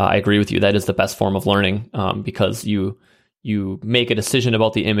I agree with you. That is the best form of learning, because you make a decision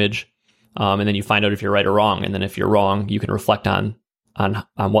about the image, and then you find out if you're right or wrong. And then if you're wrong, you can reflect on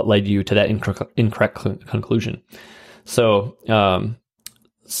what led you to that incorrect conclusion. So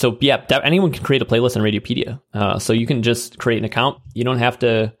anyone can create a playlist in Radiopedia. So you can just create an account. You don't have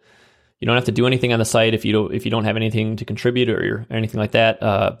to do anything on the site if you don't have anything to contribute or anything like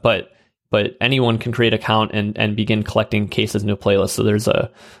that. But anyone can create an account and begin collecting cases into a playlist. So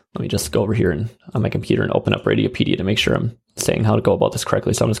let me just go over here on my computer and open up Radiopedia to make sure I'm saying how to go about this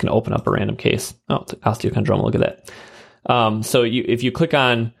correctly. So I'm just going to open up a random case. Oh, it's osteochondroma. Look at that. So if you click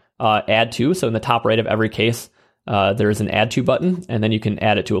on add to, so in the top right of every case, there is an add to button, and then you can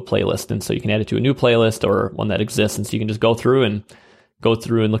add it to a playlist. And so you can add it to a new playlist or one that exists. And so you can just go through and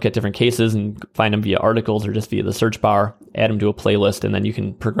look at different cases and find them via articles or just via the search bar, add them to a playlist, and then you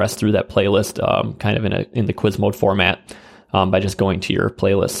can progress through that playlist kind of in the quiz mode format by just going to your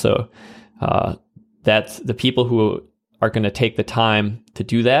playlist. So that's the people who are going to take the time to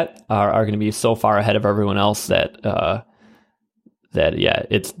do that are going to be so far ahead of everyone else that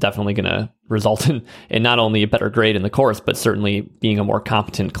it's definitely going to result in not only a better grade in the course, but certainly being a more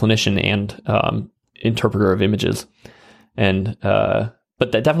competent clinician and interpreter of images. And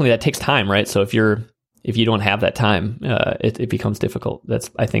but that takes time, right? So if you don't have that time, it becomes difficult.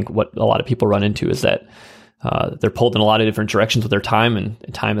 That's, I think, what a lot of people run into, is that they're pulled in a lot of different directions with their time,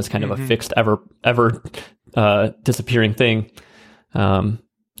 and time is kind of a fixed, ever disappearing thing.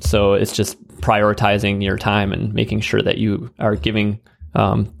 So it's just prioritizing your time and making sure that you are giving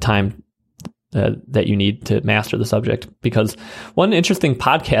time that you need to master the subject. Because one interesting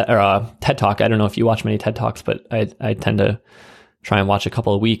podcast or TED Talk, I don't know if you watch many TED Talks, but I tend to try and watch a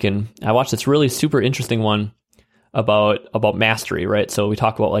couple a week. And I watched this really super interesting one about mastery, right? So we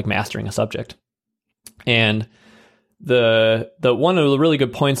talk about like mastering a subject. And the one of the really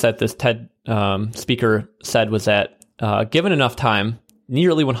good points that this TED speaker said was that given enough time,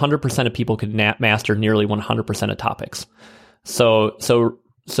 nearly 100% of people could master nearly 100% of topics. So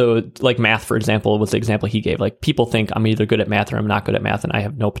like math, for example, was the example he gave. Like, people think I'm either good at math or I'm not good at math, and I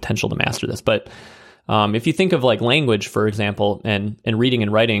have no potential to master this. But If you think of like language, for example, and reading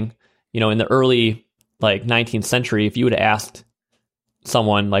and writing, in the early like 19th century, if you would have asked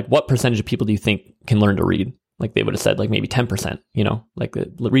someone like, what percentage of people do you think can learn to read? Like they would have said like maybe 10%, like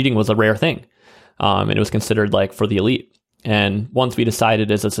reading was a rare thing. And it was considered like for the elite. And once we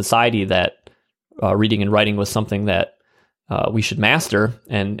decided as a society that reading and writing was something that we should master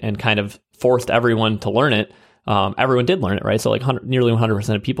and kind of forced everyone to learn it, everyone did learn it, right? So like nearly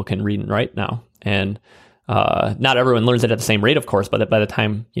 100% of people can read and write now. And not everyone learns it at the same rate, of course, but by the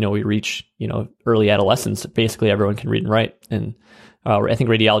time, we reach, early adolescence, basically everyone can read and write. And I think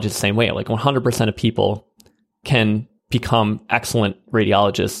radiology is the same way. Like 100% of people can become excellent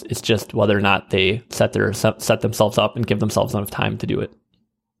radiologists. It's just whether or not they set themselves up and give themselves enough time to do it.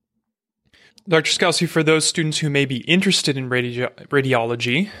 Dr. Skalski, for those students who may be interested in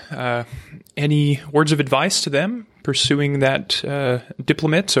radiology, any words of advice to them pursuing that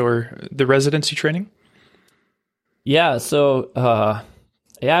diplomate or the residency training? Yeah. So,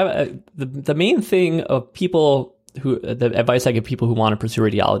 the main thing of people the advice I give people who want to pursue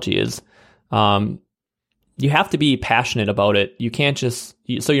radiology is, you have to be passionate about it. You can't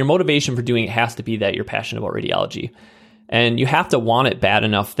so your motivation for doing it has to be that you're passionate about radiology, and you have to want it bad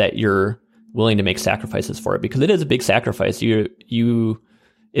enough that you're willing to make sacrifices for it, because it is a big sacrifice.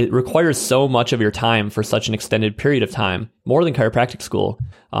 It requires so much of your time for such an extended period of time, more than chiropractic school,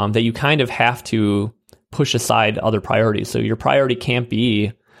 that you kind of have to push aside other priorities. So your priority can't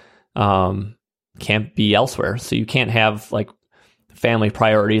be elsewhere. So you can't have like family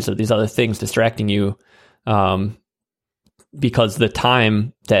priorities or these other things distracting you, because the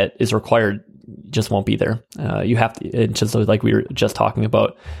time that is required just won't be there. You have to, it's just like we were just talking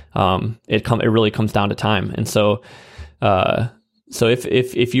about, it really comes down to time. And so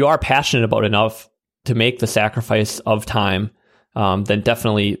if you are passionate about enough to make the sacrifice of time, then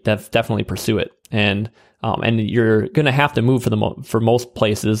definitely pursue it. And you're going to have to move for most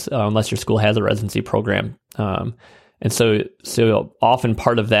places, unless your school has a residency program. And so often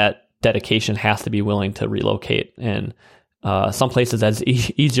part of that dedication has to be willing to relocate. And some places that's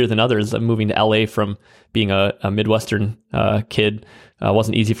easier than others. Moving to LA from being a Midwestern kid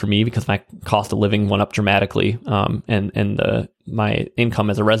wasn't easy for me because my cost of living went up dramatically, and my income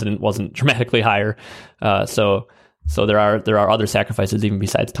as a resident wasn't dramatically higher. So there are other sacrifices even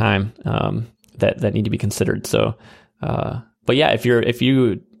besides time that need to be considered. So, but yeah, if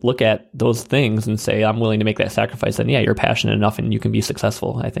you look at those things and say I'm willing to make that sacrifice, then yeah, you're passionate enough and you can be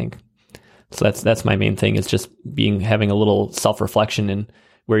successful, I think. So that's my main thing, is just having a little self-reflection in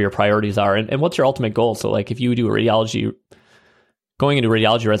where your priorities are and what's your ultimate goal. So like if you do going into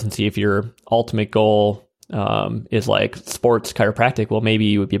radiology residency, if your ultimate goal is like sports chiropractic, well, maybe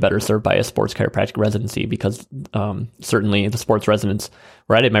you would be better served by a sports chiropractic residency, because certainly the sports residents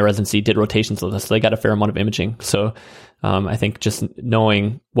where I did my residency did rotations with us, so they got a fair amount of imaging. So I think just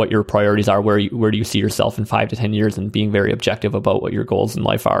knowing what your priorities are, where do you see yourself in 5 to 10 years, and being very objective about what your goals in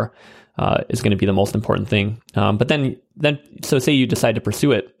life are, is going to be the most important thing. But then, so say you decide to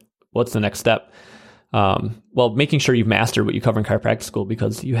pursue it, what's the next step? Well, making sure you've mastered what you cover in chiropractic school,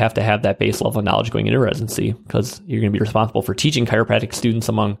 because you have to have that base level of knowledge going into residency, because you're going to be responsible for teaching chiropractic students,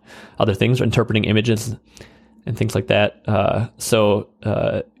 among other things, or interpreting images and things like that. So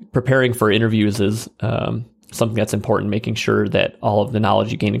preparing for interviews is something that's important, making sure that all of the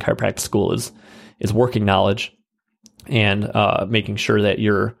knowledge you gain in chiropractic school is working knowledge, and making sure that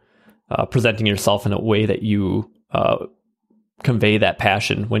you're presenting yourself in a way that you convey that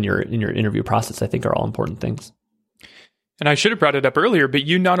passion when you're in your interview process, I think are all important things. And I should have brought it up earlier, but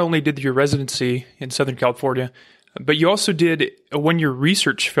you not only did your residency in Southern California, but you also did a 1-year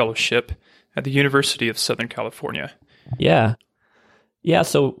research fellowship at the University of Southern California. Yeah. Yeah.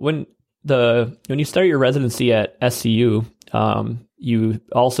 So when you start your residency at SCU, you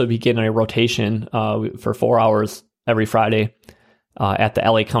also begin a rotation for 4 hours every Friday at the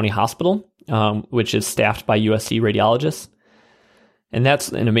LA County Hospital, which is staffed by USC radiologists. And that's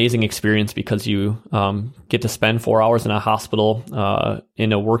an amazing experience, because you get to spend 4 hours in a hospital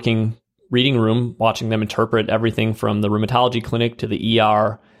in a working reading room, watching them interpret everything from the rheumatology clinic to the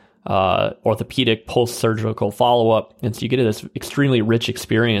ER, orthopedic, post-surgical follow-up. And so you get this extremely rich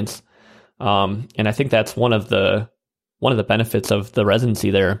experience. And I think that's one of the benefits of the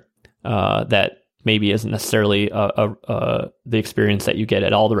residency there, that maybe isn't necessarily the experience that you get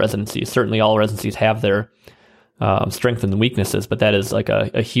at all the residencies. Certainly all residencies have their strengths and weaknesses, but that is like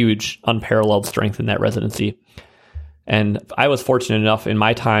a huge unparalleled strength in that residency. And I was fortunate enough in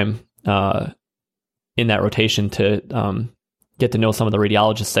my time in that rotation to get to know some of the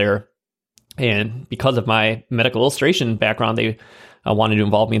radiologists there, And because of my medical illustration background, they wanted to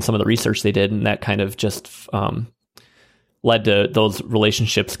involve me in some of the research they did, and that kind of just led to those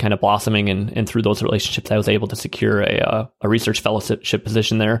relationships kind of blossoming. And through those relationships, I was able to secure a research fellowship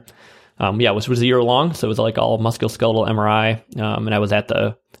position there. Which was a year long, so it was like all musculoskeletal MRI, and I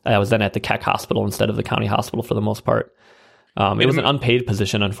was then at the Keck hospital instead of the county hospital for the most part. It was an unpaid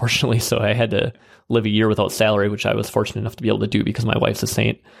position, unfortunately, so I had to live a year without salary, which I was fortunate enough to be able to do because my wife's a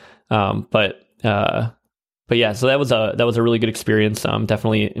saint. But yeah, so that was a really good experience.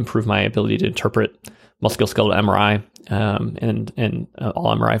 Definitely improved my ability to interpret musculoskeletal MRI, and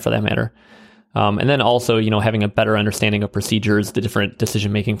all MRI for that matter. And then also, having a better understanding of procedures, the different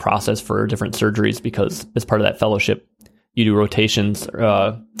decision-making process for different surgeries, because as part of that fellowship, you do rotations,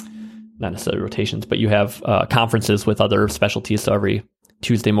 not necessarily rotations, but you have conferences with other specialties. So every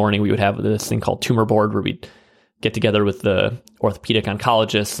Tuesday morning, we would have this thing called tumor board, where we'd get together with the orthopedic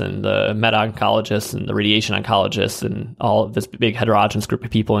oncologists and the med oncologists and the radiation oncologists and all of this big heterogeneous group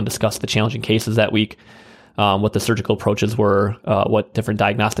of people and discuss the challenging cases that week, what the surgical approaches were, what different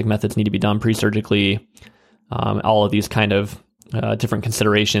diagnostic methods need to be done pre-surgically, all of these kind of different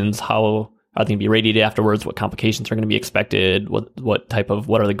considerations. How are they going to be radiated afterwards? What complications are going to be expected? What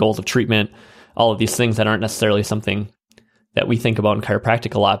are the goals of treatment? All of these things that aren't necessarily something that we think about in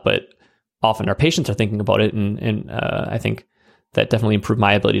chiropractic a lot, but often our patients are thinking about it. And I think that definitely improved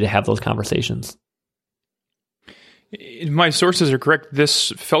my ability to have those conversations. If my sources are correct,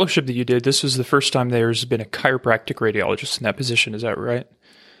 this fellowship that you did, this was the first time there's been a chiropractic radiologist in that position. Is that right?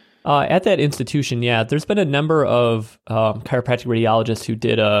 At that institution, yeah. There's been a number of chiropractic radiologists who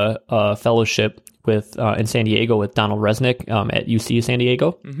did a fellowship in San Diego with Donald Resnick at UC San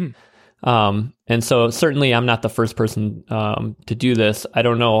Diego. Mm-hmm. And so certainly I'm not the first person to do this. I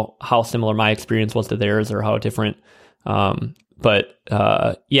don't know how similar my experience was to theirs or how different. But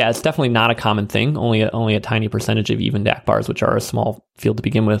it's definitely not a common thing. Only a tiny percentage of even DAC bars, which are a small field to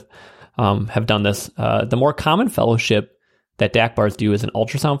begin with, have done this. The more common fellowship that DAC bars do is an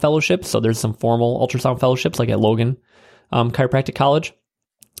ultrasound fellowship. So there's some formal ultrasound fellowships, like at Logan Chiropractic College.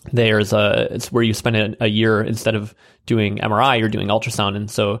 It's where you spend a year, instead of doing MRI, you're doing ultrasound. And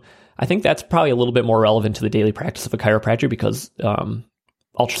so I think that's probably a little bit more relevant to the daily practice of a chiropractor, because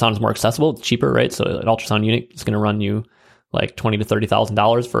ultrasound is more accessible, it's cheaper, right? So an ultrasound unit is going to run you like $20,000 to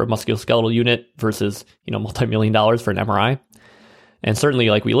 $30,000 for a musculoskeletal unit versus, multi-million dollars for an MRI. And certainly,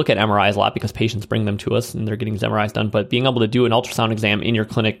 like, we look at MRIs a lot because patients bring them to us and they're getting these MRIs done. But being able to do an ultrasound exam in your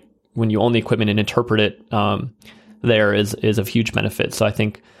clinic when you own the equipment and interpret it there is of huge benefit. So I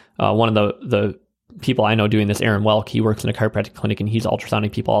think one of the people I know doing this, Aaron Welk, he works in a chiropractic clinic and he's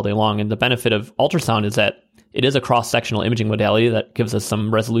ultrasounding people all day long. And the benefit of ultrasound is that it is a cross-sectional imaging modality that gives us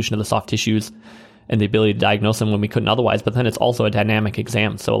some resolution of the soft tissues and the ability to diagnose them when we couldn't otherwise. But then it's also a dynamic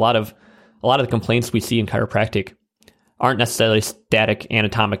exam. So a lot of the complaints we see in chiropractic aren't necessarily static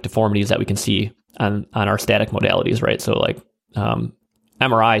anatomic deformities that we can see on our static modalities, right? So like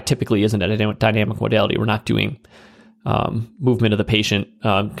MRI typically isn't a dynamic modality. We're not doing movement of the patient,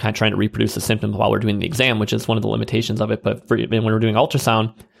 kind of trying to reproduce the symptoms while we're doing the exam, which is one of the limitations of it. But when we're doing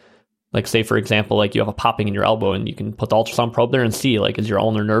ultrasound, like, say, for example, like you have a popping in your elbow and you can put the ultrasound probe there and see, like, is your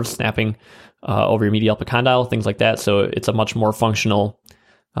ulnar nerve snapping over your medial epicondyle, things like that. So it's a much more functional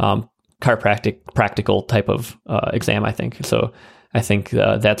chiropractic, practical type of exam, I think. So I think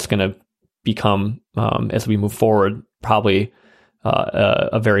that's going to become, as we move forward, probably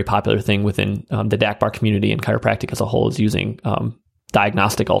a very popular thing within the DAC bar community, and chiropractic as a whole is using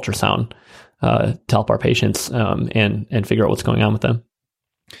diagnostic ultrasound to help our patients and figure out what's going on with them.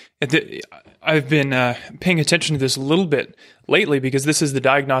 I've been paying attention to this a little bit lately because this is the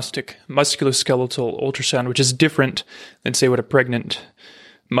diagnostic musculoskeletal ultrasound, which is different than, say, what a pregnant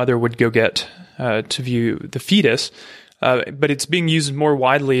mother would go get to view the fetus. But it's being used more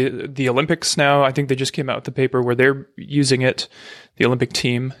widely. The Olympics now, I think they just came out with the paper where they're using it, the Olympic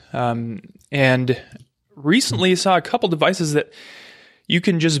team. And recently saw a couple devices that you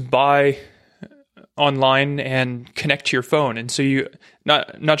can just buy online and connect to your phone. And so you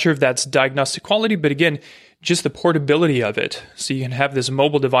not sure if that's diagnostic quality, but again, just the portability of it. So you can have this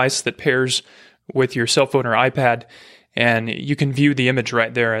mobile device that pairs with your cell phone or iPad, and you can view the image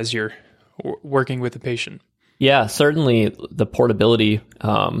right there as you're working with the patient. Yeah, certainly the portability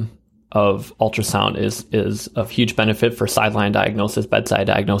of ultrasound is of huge benefit for sideline diagnosis, bedside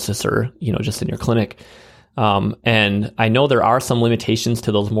diagnosis, or just in your clinic. And I know there are some limitations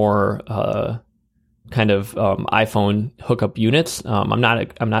to those more kind of iPhone hookup units. I'm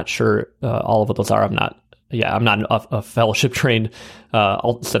not sure all of what those are. I'm not a fellowship trained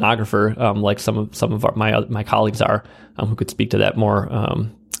sonographer like some of my colleagues are, who could speak to that more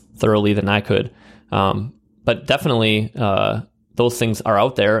thoroughly than I could. But definitely, those things are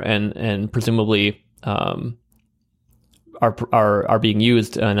out there and presumably are being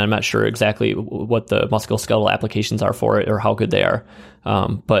used. And I'm not sure exactly what the musculoskeletal applications are for it or how good they are.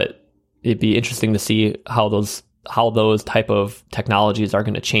 But it'd be interesting to see how those type of technologies are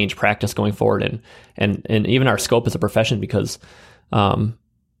going to change practice going forward and even our scope as a profession, because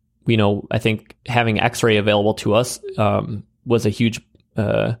I think having X-ray available to us was a huge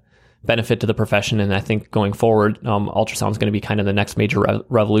benefit to the profession. And I think going forward, ultrasound is going to be kind of the next major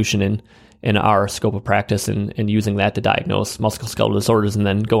revolution in our scope of practice and using that to diagnose musculoskeletal disorders and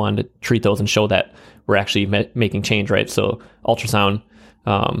then go on to treat those and show that we're actually making change, right? So ultrasound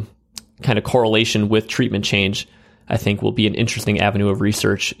kind of correlation with treatment change, I think, will be an interesting avenue of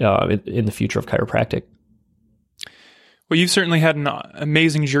research in the future of chiropractic. Well, you've certainly had an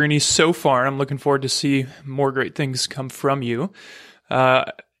amazing journey so far. I'm looking forward to see more great things come from you.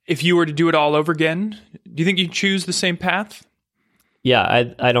 If you were to do it all over again, do you think you'd choose the same path? Yeah,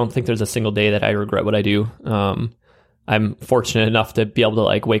 I don't think there's a single day that I regret what I do. I'm fortunate enough to be able to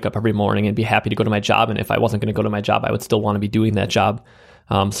like wake up every morning and be happy to go to my job. And if I wasn't going to go to my job, I would still want to be doing that job.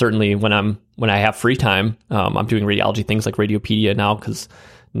 Certainly when I have free time, I'm doing radiology things like Radiopedia now, because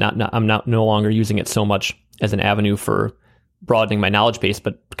I'm no longer using it so much as an avenue for broadening my knowledge base,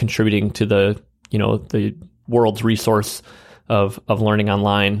 but contributing to the world's resource of learning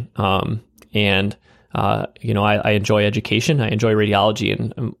online. I enjoy education. I enjoy radiology,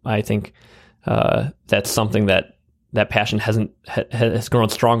 and I think that's something that passion has grown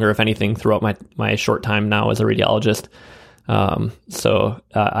stronger, if anything, throughout my short time now as a radiologist. So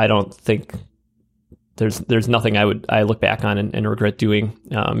I don't think there's nothing I look back on and regret doing.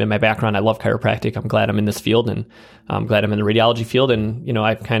 In my background, I love chiropractic. I'm glad I'm in this field, and I'm glad I'm in the radiology field. And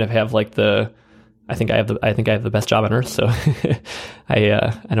I kind of have like I think I have the best job on earth. So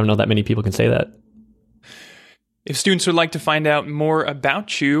I don't know that many people can say that. If students would like to find out more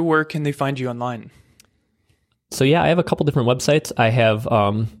about you, where can they find you online? So yeah, I have a couple different websites. I have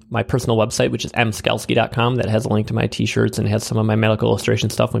my personal website, which is mskalski.com, that has a link to my t-shirts and has some of my medical illustration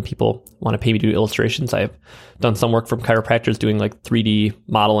stuff when people want to pay me to do illustrations. I've done some work from chiropractors doing like 3D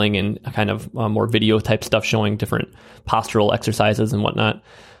modeling and kind of more video type stuff showing different postural exercises and whatnot.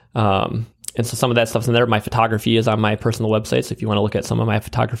 And so some of that stuff's in there. My photography is on my personal website. So if you want to look at some of my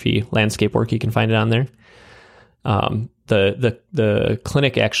photography landscape work, you can find it on there. The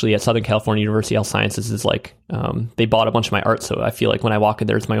clinic actually at Southern California University Health Sciences is like, they bought a bunch of my art. So I feel like when I walk in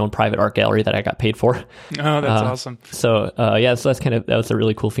there, it's my own private art gallery that I got paid for. Oh, that's awesome. So, so that was a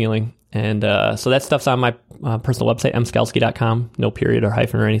really cool feeling. And, so that stuff's on my, personal website, mskalski.com, no period or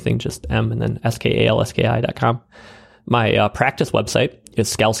hyphen or anything, just M and then SKALSKI.com. My, practice website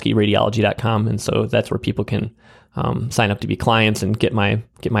is skalskiradiology.com. And so that's where people can, sign up to be clients and get my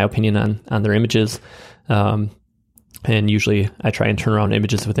opinion on their images. And usually I try and turn around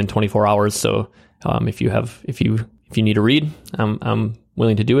images within 24 hours. So, if you need to read, I'm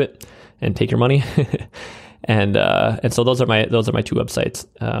willing to do it and take your money. and so those are my two websites.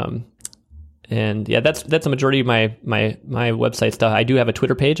 And yeah, that's a majority of my website stuff. I do have a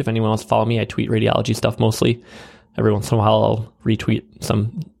Twitter page. If anyone wants to follow me, I tweet radiology stuff mostly. Every once in a while I'll retweet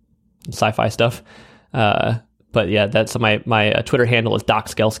some sci-fi stuff. But yeah, that's my Twitter handle is Doc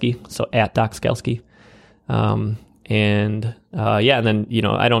Skalski. So at Doc Skalski. And then,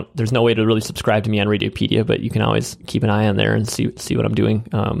 there's no way to really subscribe to me on Radiopedia, but you can always keep an eye on there and see what I'm doing.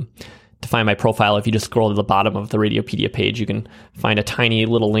 To find my profile, if you just scroll to the bottom of the Radiopedia page, you can find a tiny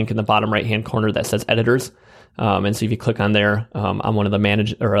little link in the bottom right-hand corner that says editors. And so if you click on there, I'm one of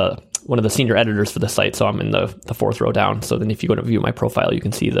the one of the senior editors for the site. So I'm in the fourth row down. So then if you go to view my profile, you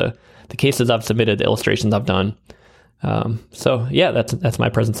can see the cases I've submitted, the illustrations I've done. So yeah, that's my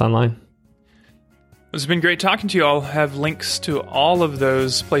presence online. It's been great talking to you. I'll have links to all of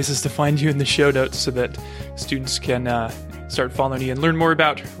those places to find you in the show notes so that students can start following you and learn more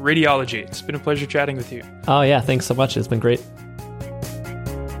about radiology. It's been a pleasure chatting with you. Oh yeah, thanks so much. It's been great.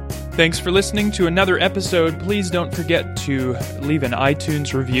 Thanks for listening to another episode. Please don't forget to leave an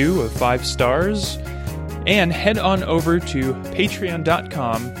iTunes review of 5 stars and head on over to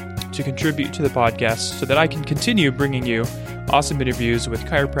patreon.com to contribute to the podcast so that I can continue bringing you awesome interviews with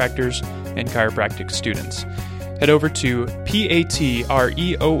chiropractors and chiropractic students. Head over to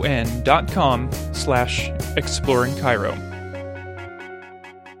patreon.com/exploringchiro.